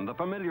Glenn, the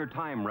familiar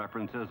time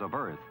references of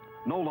Earth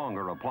no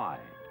longer apply,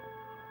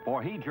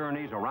 for he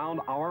journeys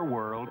around our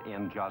world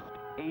in just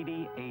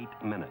 88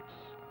 minutes,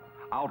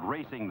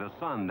 outracing the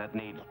sun that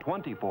needs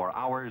 24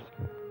 hours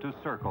to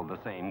circle the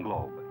same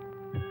globe.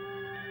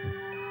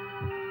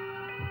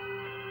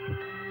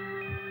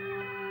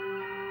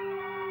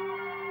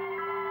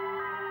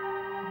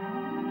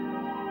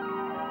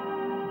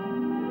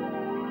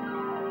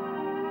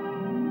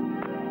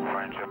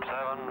 Friendship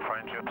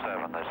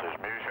 7, this is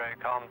Musée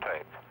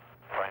Comtape.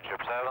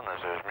 Friendship 7,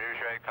 this is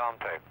Musée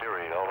Comtape. Do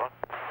read, over.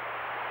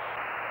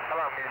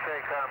 Hello,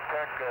 Musée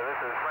Comtape. This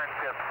is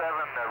Friendship 7,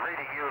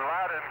 reading you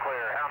loud and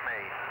clear. How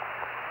me?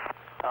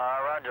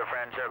 Roger,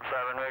 Friendship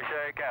 7,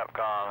 Musée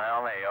Capcom.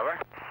 How me,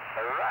 over.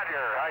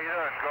 Roger, how you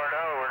doing,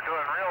 Gordo? We're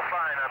doing real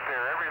fine up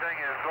here.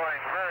 Everything is going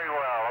very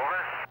well,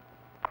 over.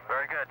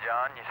 Very good,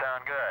 John. You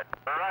sound good.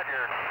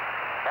 Roger.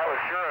 That was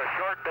sure a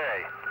short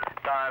day.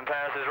 Time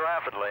passes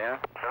rapidly, huh?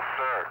 Yes,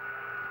 sir.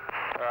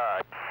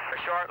 Right.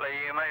 shortly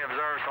you may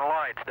observe some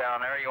lights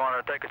down there. You want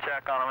to take a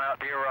check on them out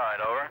to your right,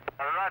 over.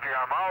 Roger,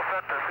 I'm all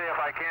set to see if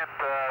I can't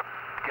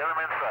get them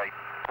in sight.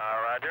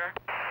 Roger.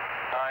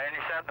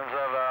 Any symptoms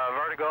of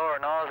vertigo or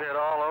nausea at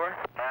all, over?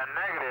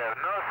 Negative.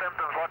 No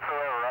symptoms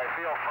whatsoever. I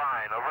feel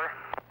fine, over.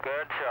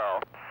 Good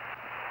show.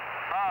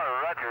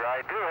 Roger.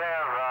 I do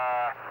have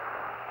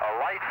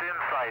lights in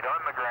sight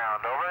on the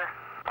ground, over.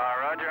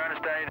 Roger,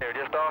 understand you do.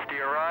 Just off to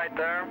your right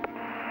there?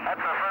 That's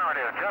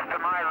affirmative. Just to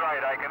my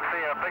right, I can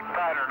see a big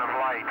pattern of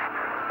lights,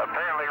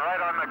 apparently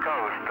right on the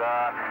coast.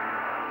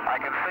 I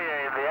can see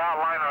the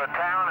outline of a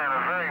town and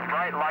a very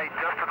bright light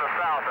just to the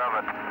south of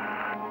it.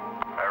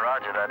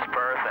 Roger, that's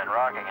Perth and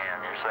Rockingham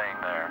you're seeing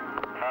there.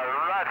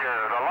 Roger,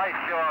 the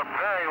lights show up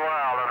very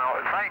well,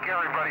 and thank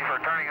everybody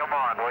for turning them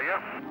on, will you?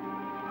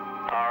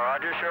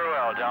 Roger, sure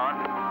will,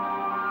 John.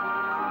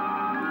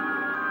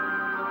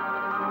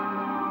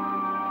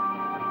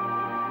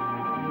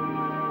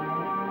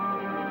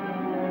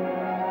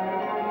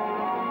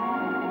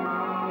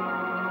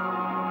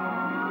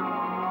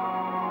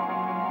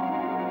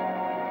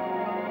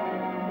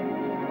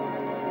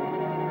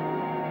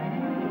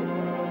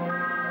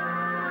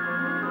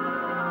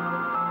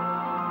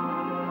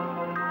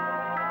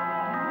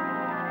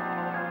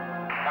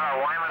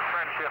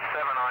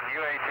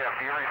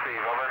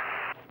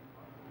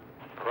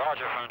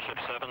 Roger, Friendship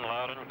 7,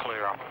 loud and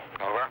clear.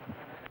 Over.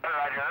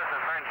 Roger, this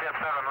is Friendship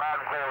 7, loud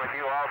and clear with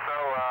you also.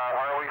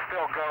 Are we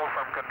still go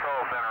from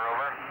control center,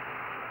 over?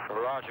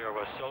 Roger,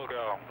 we're still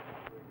go.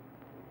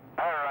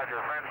 Roger,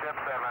 Friendship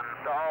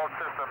 7, all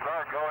systems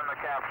are go in the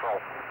capsule.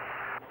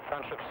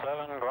 Friendship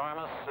 7,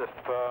 Grimus, if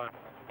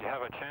you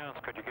have a chance,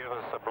 could you give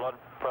us a blood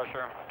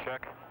pressure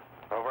check?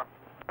 Over.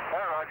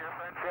 Roger,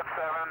 Friendship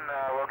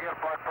 7, we'll give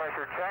blood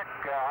pressure check.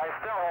 I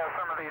still have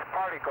some of these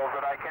particles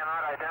that I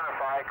cannot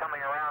identify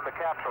coming around the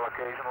capsule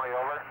occasionally,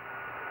 over.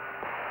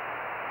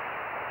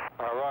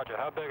 Roger,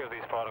 how big are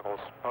these particles?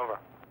 Over.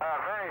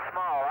 Very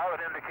small. I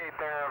would indicate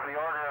they're of the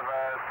order of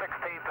a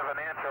 1/16 of an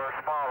inch or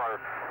smaller.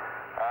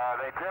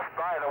 They drift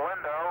by the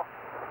window,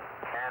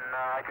 and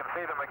I can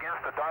see them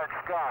against the dark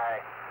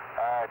sky.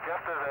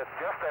 Just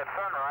at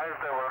sunrise,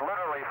 there were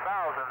literally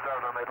thousands of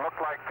them. It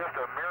looked like just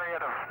a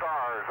myriad of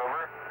stars,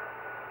 over.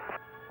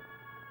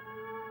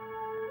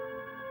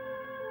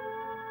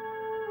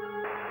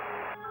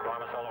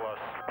 Grimus,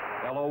 LOS.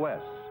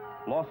 LOS,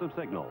 loss of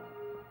signal.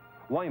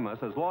 Weymouth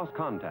has lost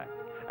contact,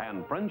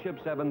 and Friendship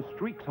 7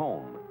 streaks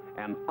home,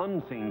 an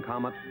unseen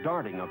comet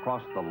darting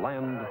across the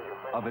land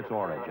of its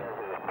origin.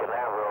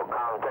 Canaveral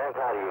contact,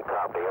 how do you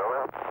copy,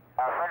 over?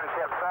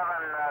 Friendship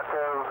 7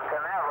 to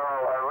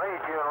Canaveral,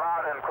 read you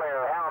loud and clear.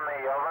 Helm me,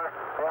 over.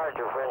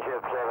 Roger,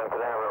 Friendship 7,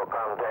 Canaveral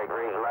contact,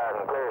 read loud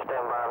and clear.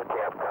 Stand by with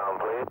Capcom,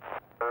 please.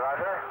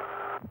 Roger.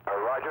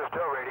 Roger,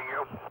 still reading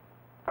you.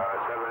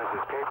 7, this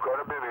is Cape, go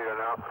to Bermuda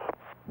now.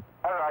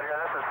 Roger,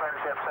 this is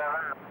Friendship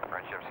 7.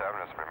 Friendship 7,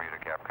 this is Bermuda,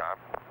 Capcom.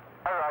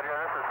 Roger,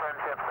 this is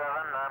Friendship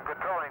 7. I'm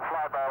controlling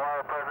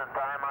fly-by-wire present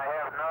time. I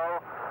have no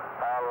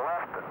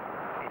left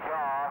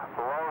yaw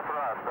low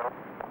thrust.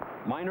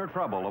 Minor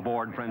trouble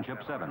aboard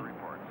Friendship 7.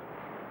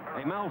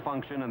 A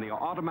malfunction in the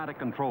automatic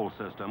control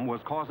system was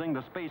causing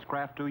the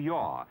spacecraft to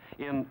yaw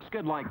in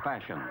skid-like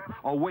fashion,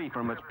 away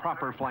from its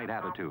proper flight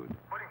attitude.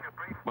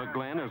 But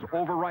Glenn is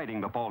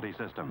overriding the faulty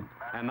system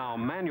and now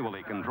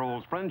manually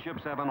controls Friendship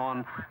 7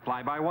 on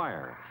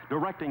fly-by-wire,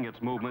 directing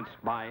its movements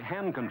by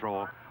hand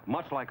control,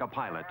 much like a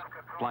pilot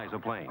flies a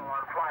plane.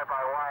 On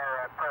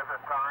fly-by-wire at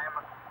present time.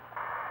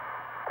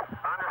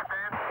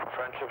 Understand?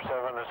 Friendship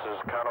 7, this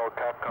is Kano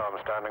Capcom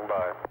standing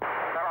by.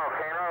 Hello,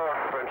 Kano.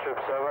 Friendship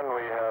 7,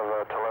 we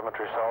have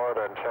telemetry solid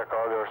and check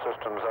all your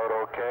systems out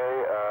okay.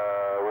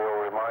 We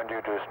will remind you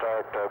to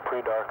start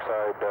pre-dark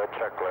side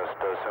checklist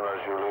as soon as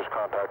you lose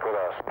contact with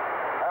us.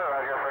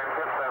 Roger,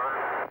 Friendship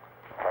 7.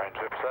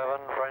 Friendship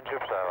 7,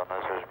 Friendship 7,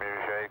 this is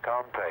Musée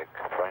contact.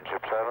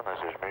 Friendship 7,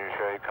 this is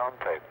Musée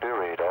contact. Do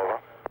read, over.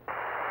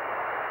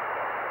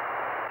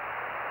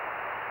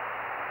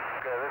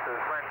 Okay, this is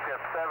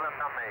Friendship 7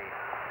 to me.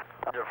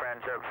 Roger,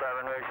 Friendship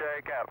 7,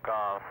 Musée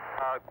Capcom.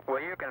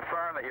 Will you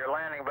confirm that your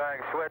landing bag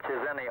switch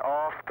is in the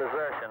off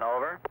position,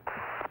 over?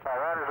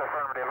 That is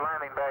affirmative.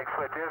 Landing bag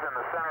switch is in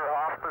the center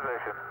off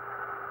position.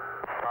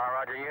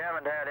 Roger, you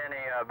haven't had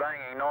any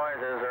banging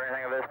noises or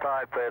anything of this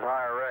type at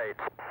higher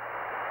rates?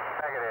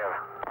 Negative.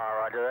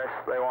 Roger,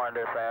 they wanted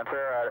this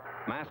answer.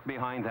 Masked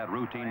behind that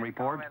routine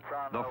report,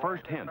 the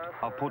first hint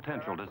of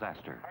potential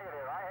disaster.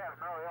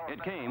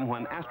 It came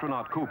when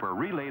astronaut Cooper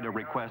relayed a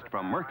request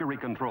from Mercury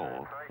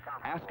Control,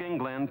 asking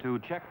Glenn to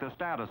check the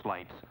status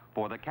lights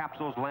for the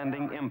capsule's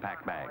landing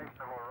impact bag.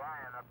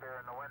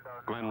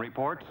 Glenn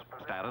reports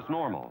status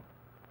normal.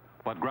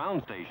 But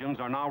ground stations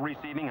are now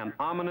receiving an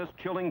ominous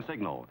chilling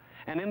signal,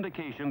 an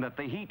indication that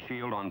the heat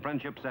shield on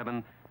Friendship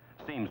 7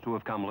 seems to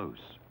have come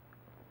loose.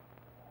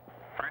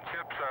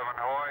 Friendship 7,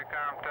 Hawaii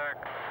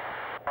contact.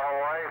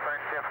 Hawaii,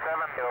 Friendship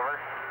 7, over.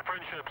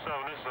 Friendship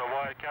 7, this is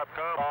Hawaii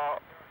Capcom.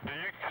 Do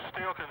you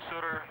still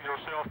consider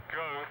yourself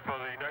go for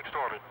the next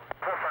orbit?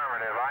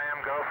 Affirmative. I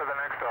am go for the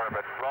next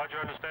orbit. Roger,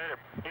 understand it.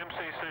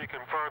 MCC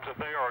confirms that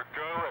they are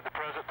go at the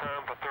present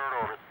time for third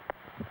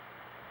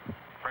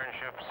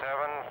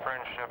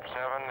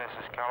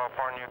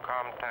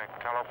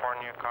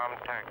California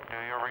contact. Do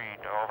you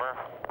read? Over.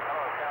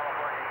 Hello,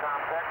 California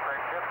contact,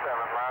 Friendship 7,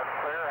 loud and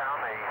clear. How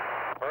may you?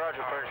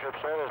 Roger, Friendship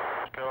 7. This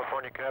is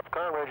California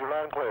Capcom. Read you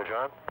loud and clear,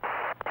 John.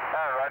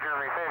 Roger,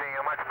 receiving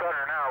you much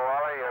better now,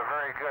 Wally.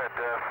 Very good.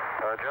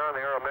 John, the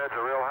Aeromeds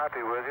are real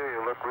happy with you.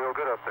 You look real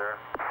good up there.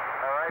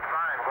 All right,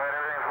 fine. Glad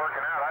everything's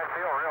working out. I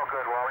feel real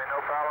good, Wally. No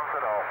problems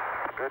at all.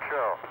 Good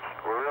show.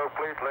 We're real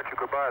pleased to let you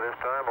goodbye this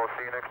time. We'll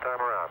see you next time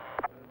around.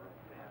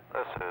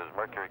 This is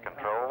Mercury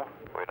Control.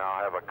 We now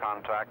have a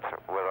contact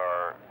with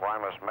our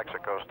Guaymas,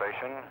 Mexico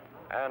station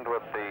and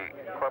with the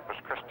Corpus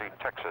Christi,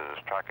 Texas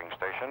tracking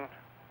station.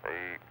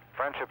 The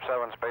Friendship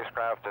 7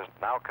 spacecraft is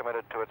now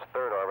committed to its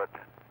third orbit.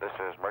 This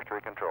is Mercury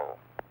Control.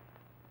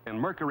 In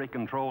Mercury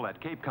Control at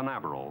Cape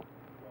Canaveral,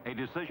 a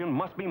decision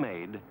must be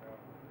made,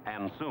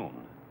 and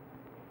soon.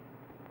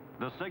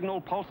 The signal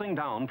pulsing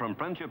down from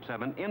Friendship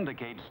 7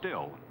 indicates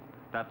still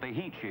that the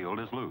heat shield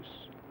is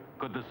loose.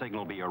 Could the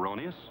signal be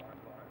erroneous?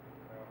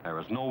 There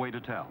is no way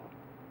to tell.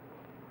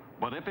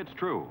 But if it's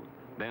true,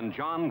 then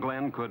John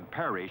Glenn could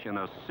perish in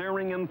a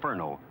searing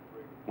inferno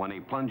when he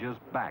plunges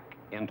back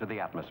into the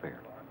atmosphere.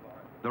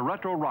 The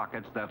retro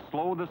rockets that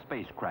slow the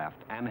spacecraft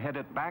and head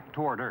it back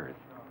toward Earth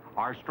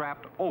are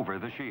strapped over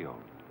the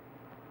shield.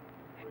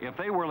 If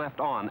they were left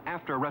on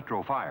after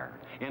retro fire,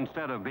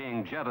 instead of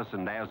being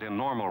jettisoned as in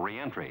normal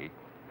re-entry,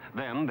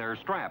 then their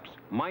straps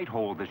might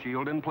hold the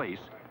shield in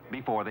place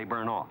before they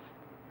burn off.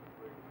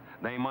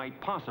 They might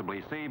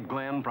possibly save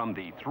Glenn from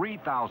the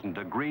 3,000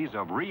 degrees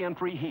of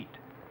re-entry heat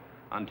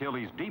until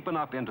he's deep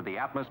enough into the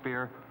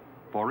atmosphere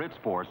for its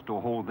force to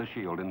hold the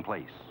shield in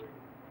place.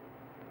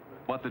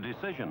 But the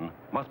decision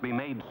must be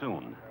made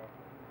soon.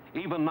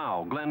 Even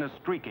now, Glenn is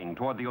streaking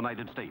toward the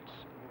United States,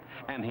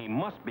 and he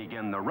must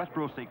begin the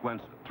retro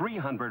sequence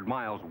 300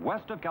 miles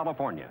west of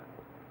California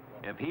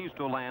if he's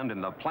to land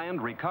in the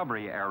planned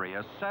recovery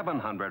area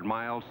 700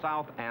 miles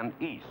south and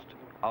east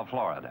of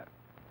Florida.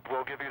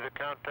 We'll give you the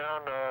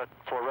countdown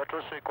for retro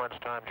sequence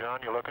time,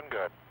 John. You're looking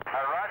good.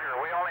 Roger,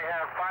 we only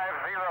have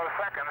 50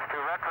 seconds to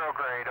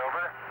retrograde,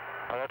 over.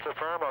 That's a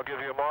firm. I'll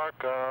give you a mark,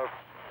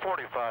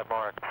 45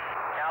 mark.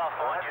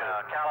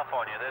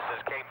 California, this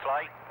is Cape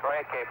Flight. Go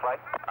ahead, Cape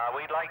Flight.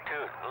 We'd like to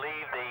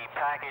leave the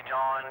package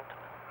on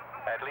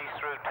at least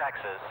through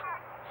Texas.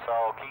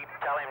 So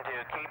tell him to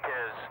keep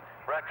his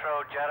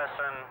retro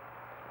jettison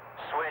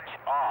switch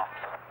off.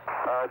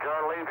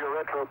 John, leave your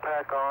retro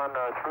pack on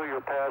through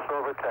your pass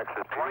over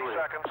Texas. 20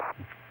 seconds.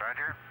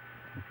 Roger.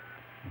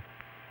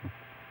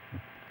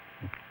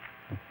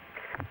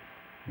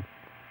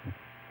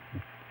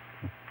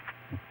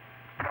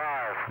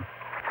 Five,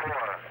 4,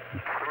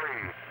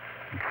 3,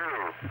 2,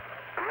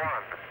 1,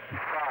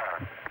 fire.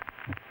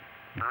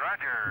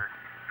 Roger.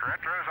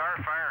 Retros are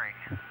firing.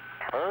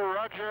 Oh,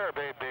 Roger,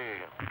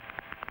 baby.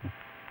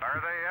 Are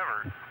they ever?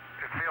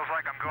 It feels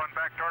like I'm going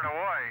back toward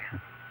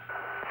Hawaii.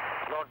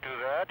 Don't do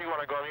that. You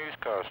want to go on the East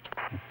Coast.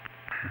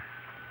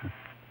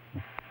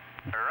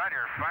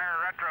 Roger. Fire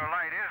retro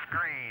light is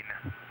green.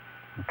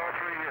 All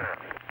three here.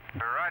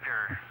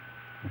 Roger.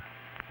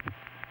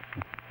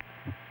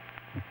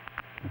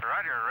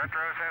 Roger.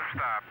 Retros have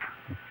stopped.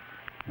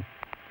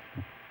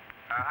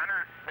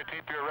 Hunter.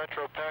 Keep your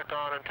retro pack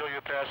on until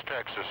you pass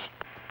Texas.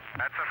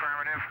 That's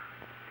affirmative.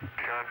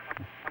 John.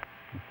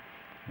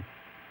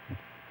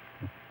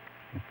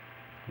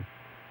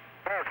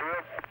 Oh, it's a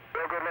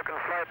real good-looking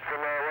flight from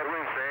what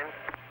we've seen.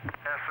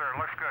 Yes, sir.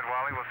 Looks good,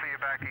 Wally. We'll see you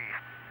back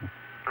east.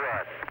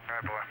 Right. All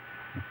right, boy.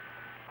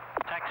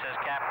 Texas,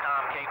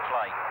 Capcom, Cape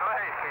Flight. Go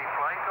ahead, Cape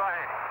Flight. Go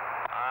ahead.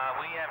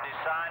 We have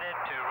decided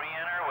to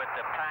re-enter with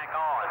the pack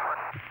on.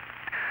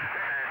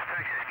 This is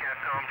Texas,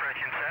 Capcom,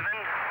 Friendship 7.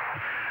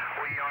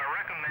 We are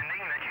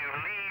recommending that you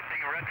leave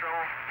the retro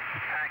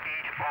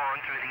package on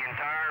through the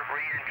entire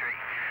re-entry.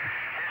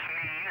 This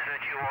means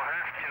that you will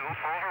have to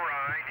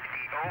override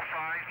the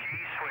 05G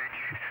switch,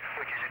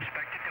 which is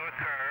expected to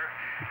occur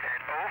at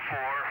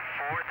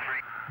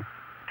 0443.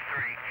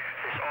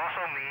 This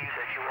also means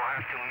that you will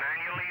have to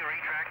manually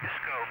retract the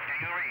scope. Do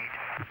you read?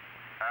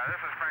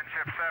 This is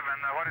Friendship 7.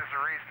 What is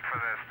the reason for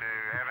this? Do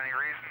you have any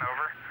reason?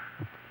 Over.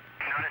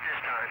 Not at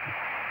this time.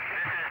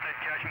 This is the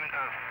judgment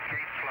of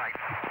Cape Flight.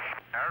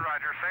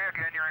 Roger. Say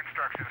again your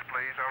instructions,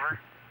 please. Over.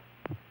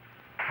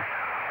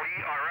 We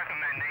are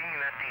recommending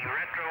that the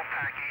retro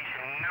package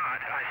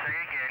I say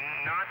again,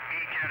 not be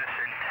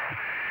jettisoned.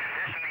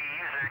 This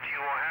means that you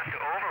will have to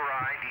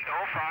override the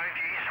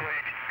 05G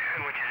switch,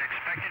 which is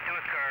expected to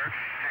occur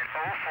at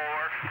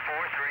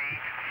 044353.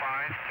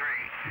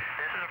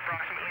 This is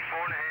approximately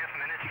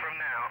 4.5 minutes from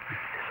now.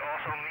 This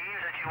also means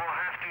that you will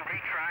have to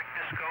retract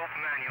the scope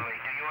manually.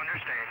 Do you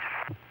understand?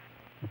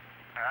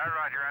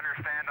 Roger,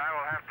 understand. I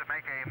will have to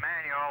make a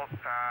manual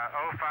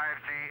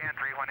 05G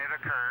entry when it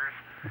occurs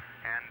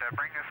and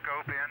bring the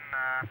scope in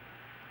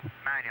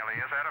manually.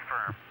 Is that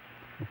affirmed?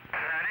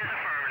 That is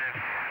affirmative.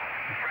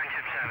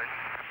 Friendship 7.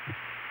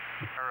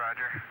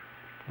 Roger.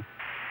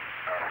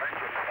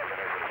 Friendship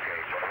 7 is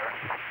Cape, over.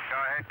 Go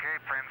ahead,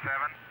 Cape, Friend 7.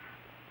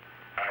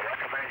 I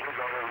recommend you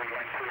go to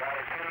re-entry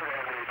altitude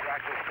and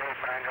retract the scope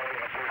manually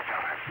at this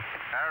time.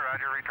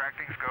 Roger,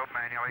 retracting scope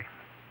manually.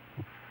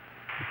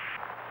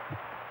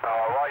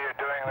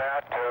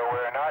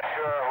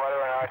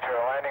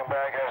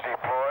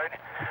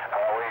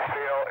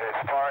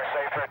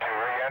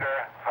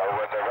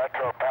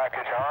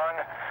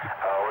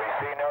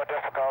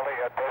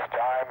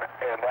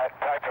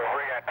 of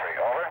re-entry.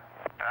 Over.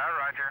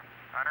 Roger.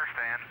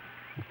 Understand.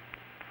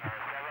 7,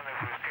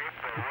 this is Cape.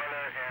 The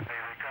weather in the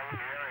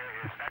recovery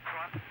area is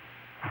excellent.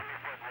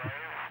 3-foot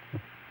waves.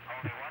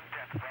 Only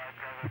 1/10 cloud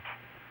coverage.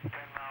 10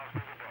 miles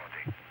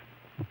visibility.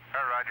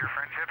 Roger.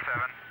 Friendship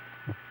 7.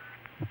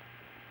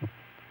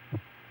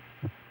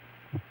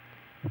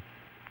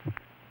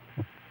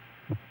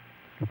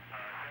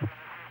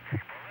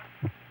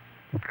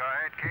 Go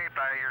ahead, Cape.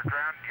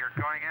 You're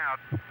going out.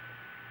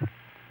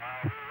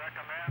 We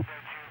recommend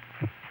that you...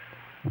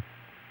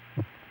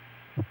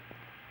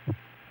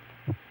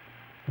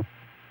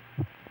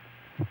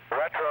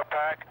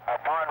 RetroPack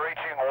upon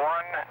reaching 1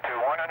 to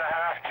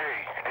 1.5 G.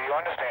 Do you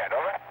understand?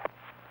 Over.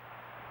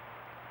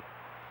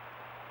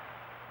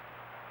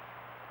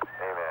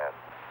 Amen.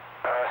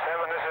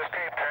 7, this is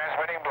Cape,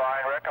 transmitting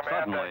blind. Recommend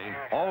Suddenly,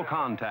 that all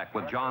contact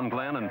with John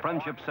Glenn and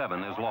Friendship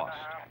 7 is lost.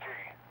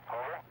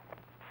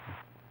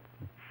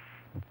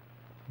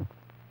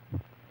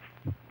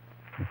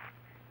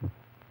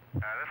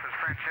 This is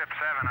Friendship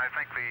 7. I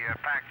think the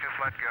pack just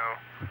let go.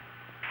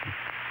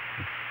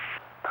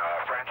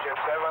 Friendship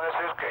 7, this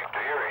is Cape. Do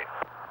you read?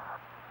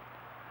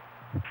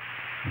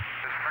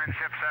 This is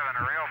Friendship 7.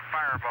 A real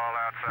fireball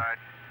outside.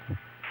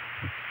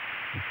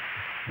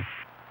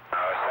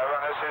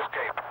 7, this is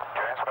Cape,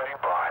 transmitting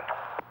blind.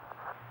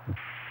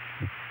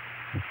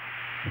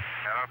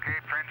 Hello,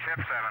 Cape. Friendship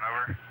 7.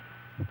 Over.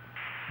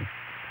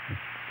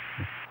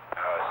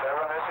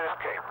 7, this is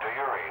Cape. Do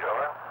you read?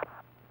 Over.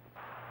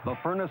 The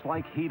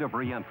furnace-like heat of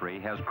re-entry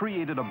has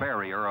created a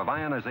barrier of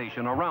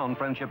ionization around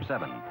Friendship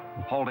 7,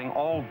 holding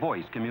all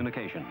voice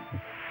communication.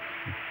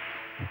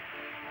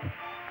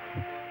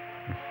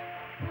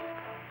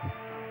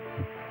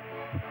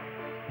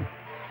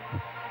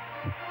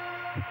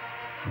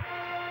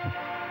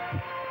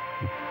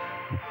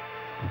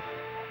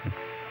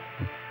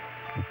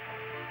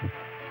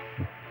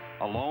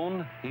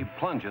 Alone, he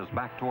plunges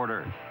back toward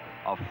Earth,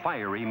 a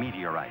fiery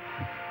meteorite.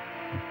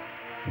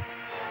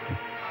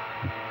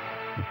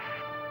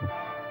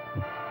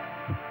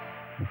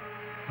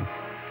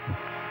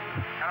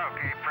 Hello,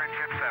 Cape.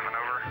 Friendship 7.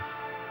 Over.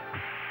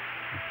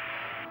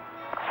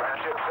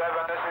 Friendship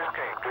 7, this is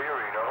Cape. Do you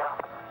read? Over.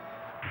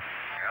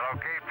 Hello,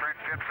 Cape.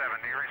 Friendship 7.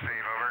 Do you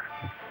receive? Over.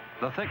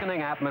 The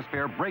thickening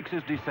atmosphere breaks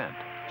his descent,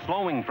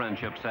 slowing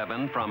Friendship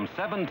 7 from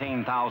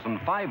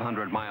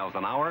 17,500 miles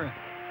an hour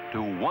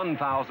to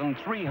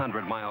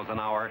 1,300 miles an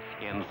hour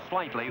in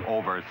slightly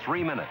over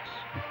 3 minutes.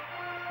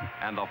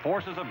 And the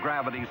forces of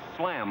gravity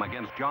slam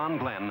against John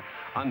Glenn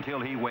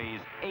until he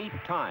weighs 8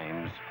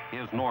 times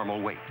his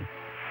normal weight.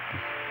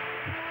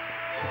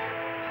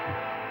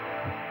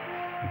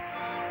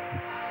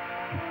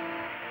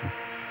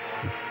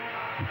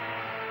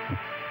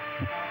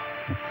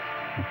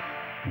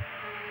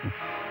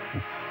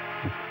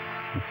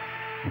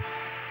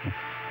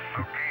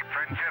 Okay,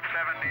 Friendship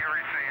 7, do you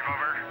receive?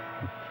 Over.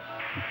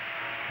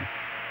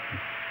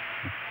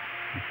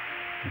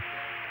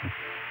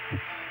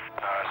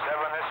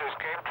 7, this is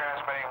Cape,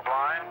 transmitting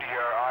blind.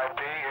 Your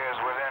IP is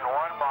within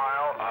 1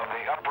 mile of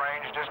the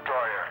uprange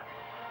destroyer.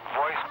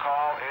 Voice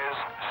call is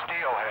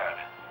Steelhead.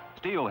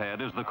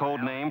 Steelhead is the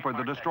code name for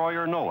the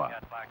destroyer Noah,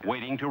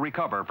 waiting to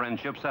recover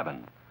Friendship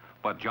 7.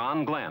 But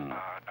John Glenn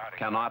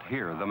cannot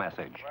hear the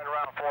message. Right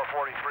around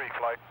 4:43,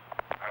 flight.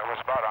 It was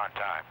about on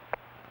time.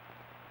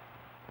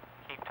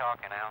 Keep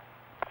talking now.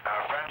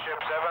 Friendship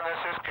 7,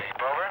 this is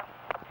Cape. Over.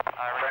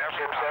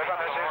 Friendship 7,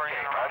 this is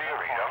Cape. How do you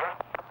read? Over.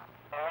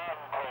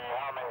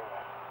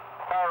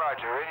 All right,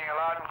 you're reading you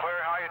loud and clear.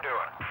 How you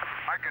doing?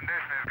 My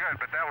condition is good,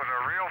 but that was a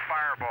real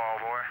fireball,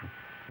 boy.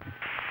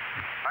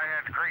 I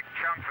had great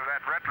chunks of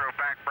that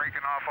RetroPack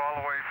breaking off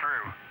all the way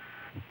through.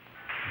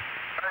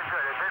 Very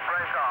good. It did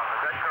break off.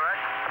 Is that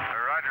correct?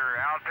 Roger.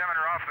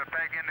 Altimeter off the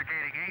peg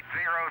indicating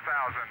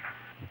 80,000.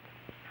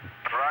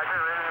 Roger.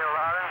 Reading you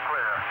loud and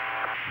clear.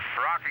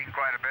 Rocking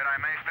quite a bit. I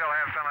may still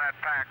have some of that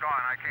pack on.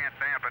 I can't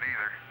damp it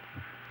either.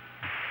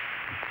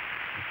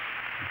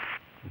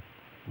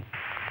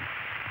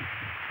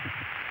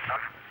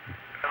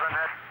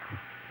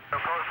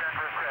 Proposed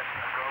engine check.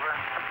 Over.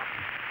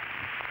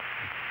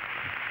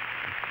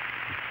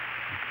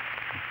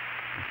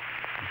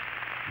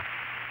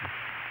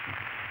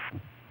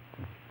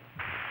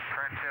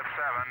 Friendship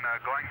 7,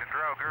 going to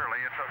drogue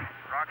early. It's a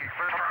rocky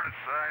first on its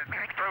side.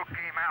 Drogue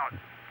came out.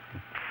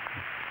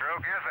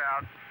 Drogue is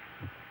out.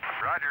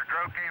 Roger,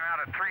 drogue came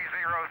out at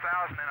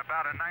 30,000 in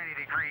about a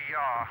 90-degree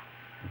yaw.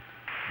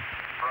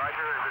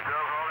 Roger, is the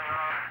drogue holding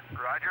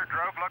off? Roger,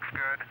 drogue looks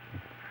good.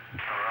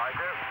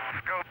 Roger.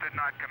 Scope did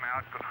not come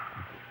out.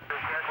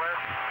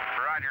 Checklist.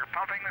 Roger,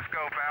 pumping the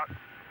scope out.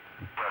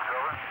 Yes,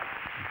 over.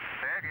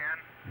 Say again.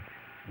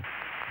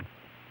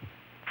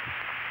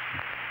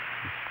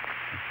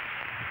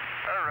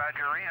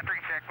 Roger, re-entry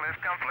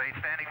checklist complete.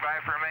 Standing by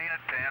for main at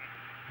 10.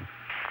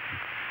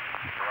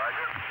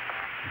 Roger.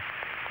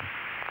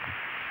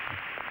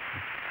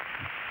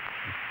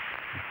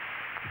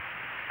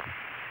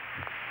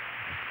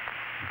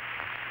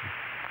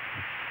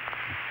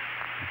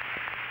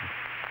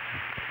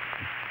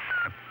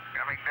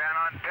 Coming down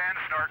on 10,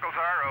 snorkels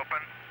are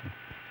open.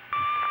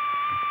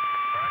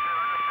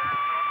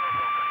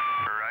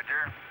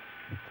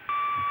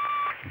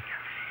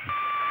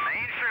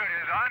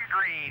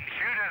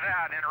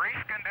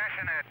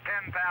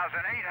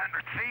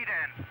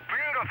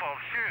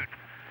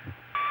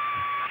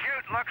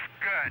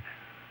 good.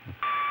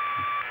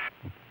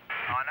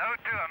 On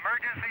O2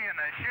 emergency, and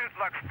the chute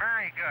looks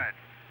very good.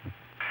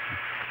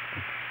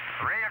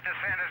 The rate of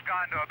descent has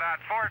gone to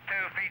about 42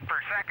 feet per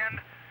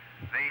second.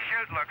 The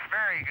chute looks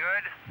very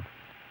good.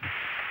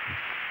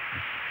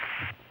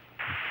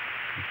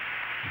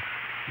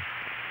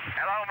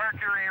 Hello,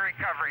 Mercury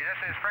recovery.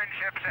 This is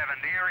Friendship 7.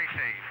 Do you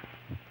receive?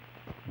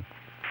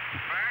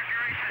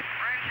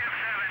 Friendship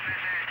 7,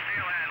 this is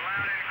Steelhead.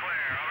 Loud and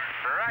clear.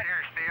 Over. Right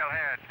here,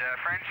 Steelhead.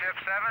 Friendship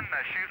 7,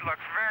 the chute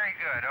looks very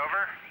good.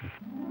 Over.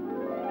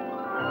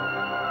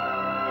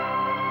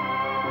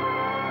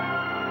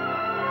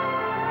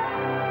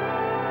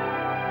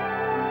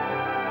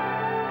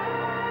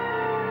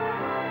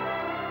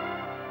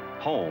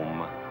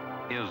 Home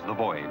is the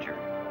Voyager.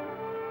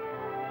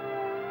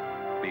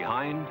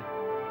 Behind,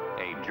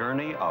 a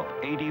journey of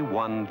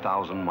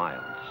 81,000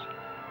 miles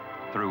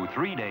through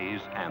 3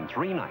 days and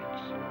 3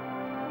 nights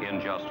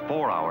in just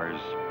 4 hours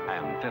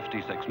and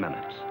 56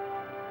 minutes.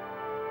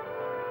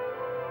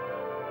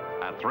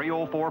 At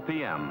 3:04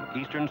 p.m.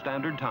 Eastern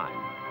Standard Time,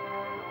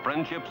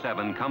 Friendship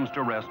 7 comes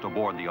to rest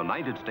aboard the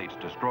United States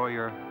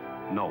destroyer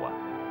Noah,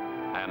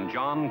 and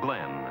John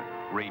Glenn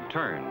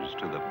returns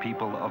to the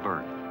people of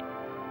Earth.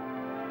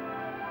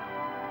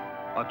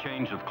 A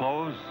change of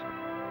clothes,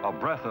 a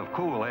breath of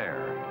cool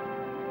air,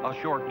 a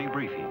short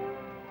debriefing.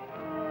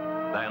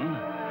 Then,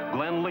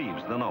 Glenn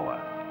leaves the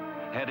Noah,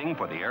 heading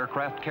for the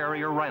aircraft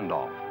carrier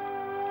Randolph,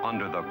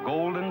 under the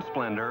golden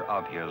splendor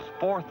of his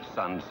 4th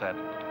sunset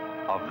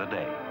of the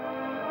day.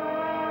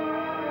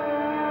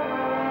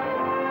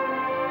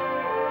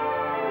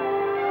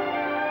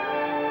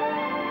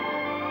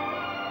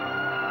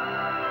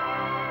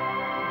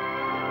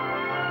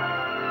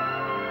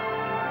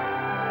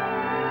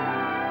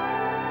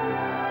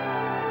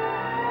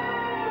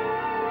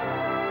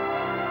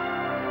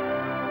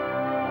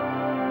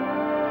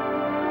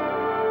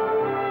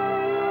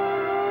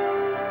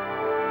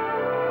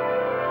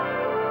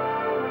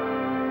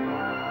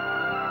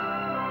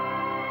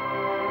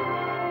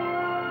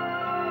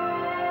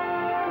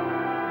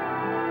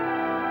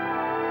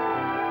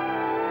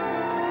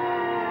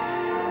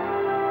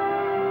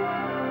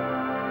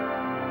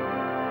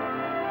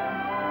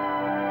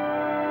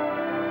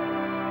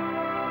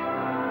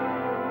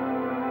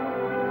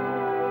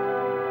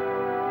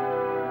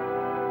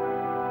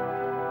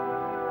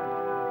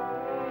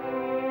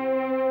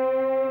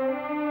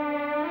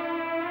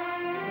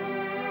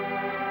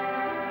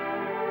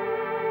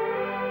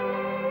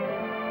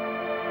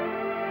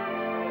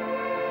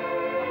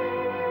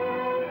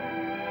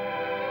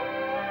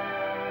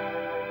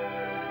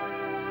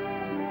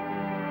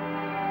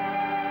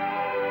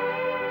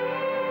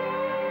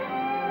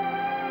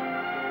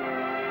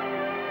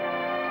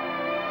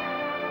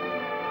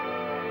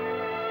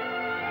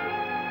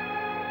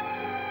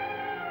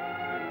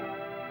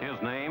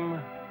 Name,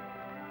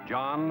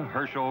 John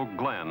Herschel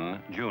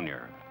Glenn,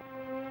 Jr.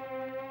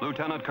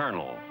 Lieutenant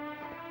Colonel,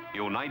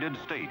 United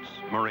States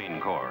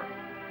Marine Corps.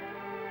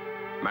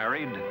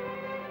 Married,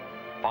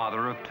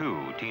 father of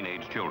 2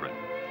 teenage children.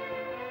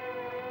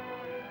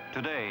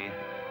 Today,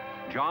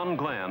 John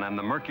Glenn and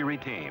the Mercury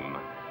team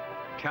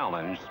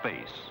challenged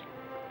space,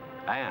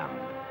 and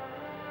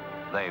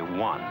they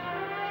won.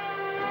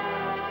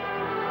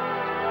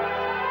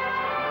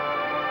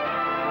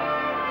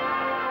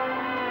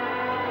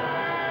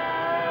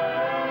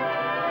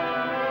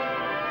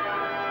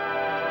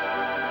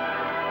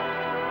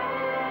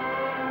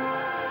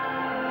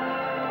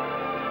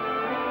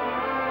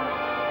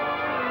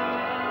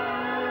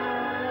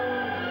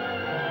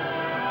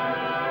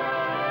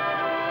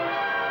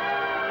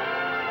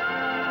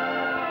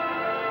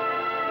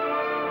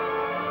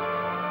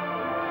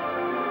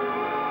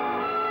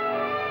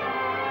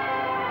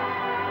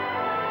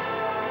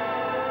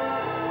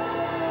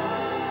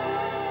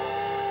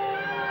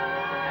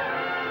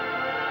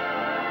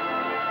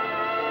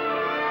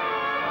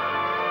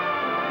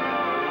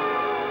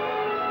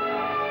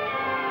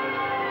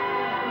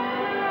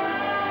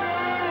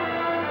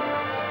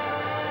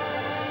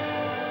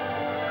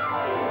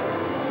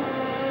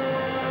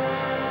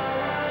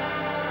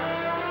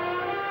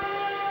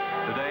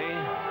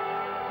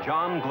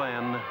 John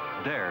Glenn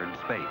dared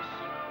space.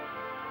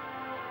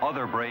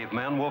 Other brave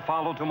men will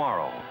follow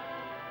tomorrow,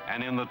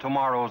 and in the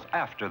tomorrows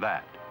after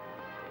that.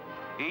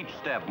 Each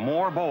step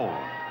more bold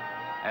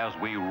as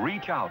we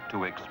reach out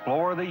to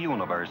explore the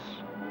universe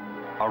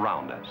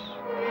around us.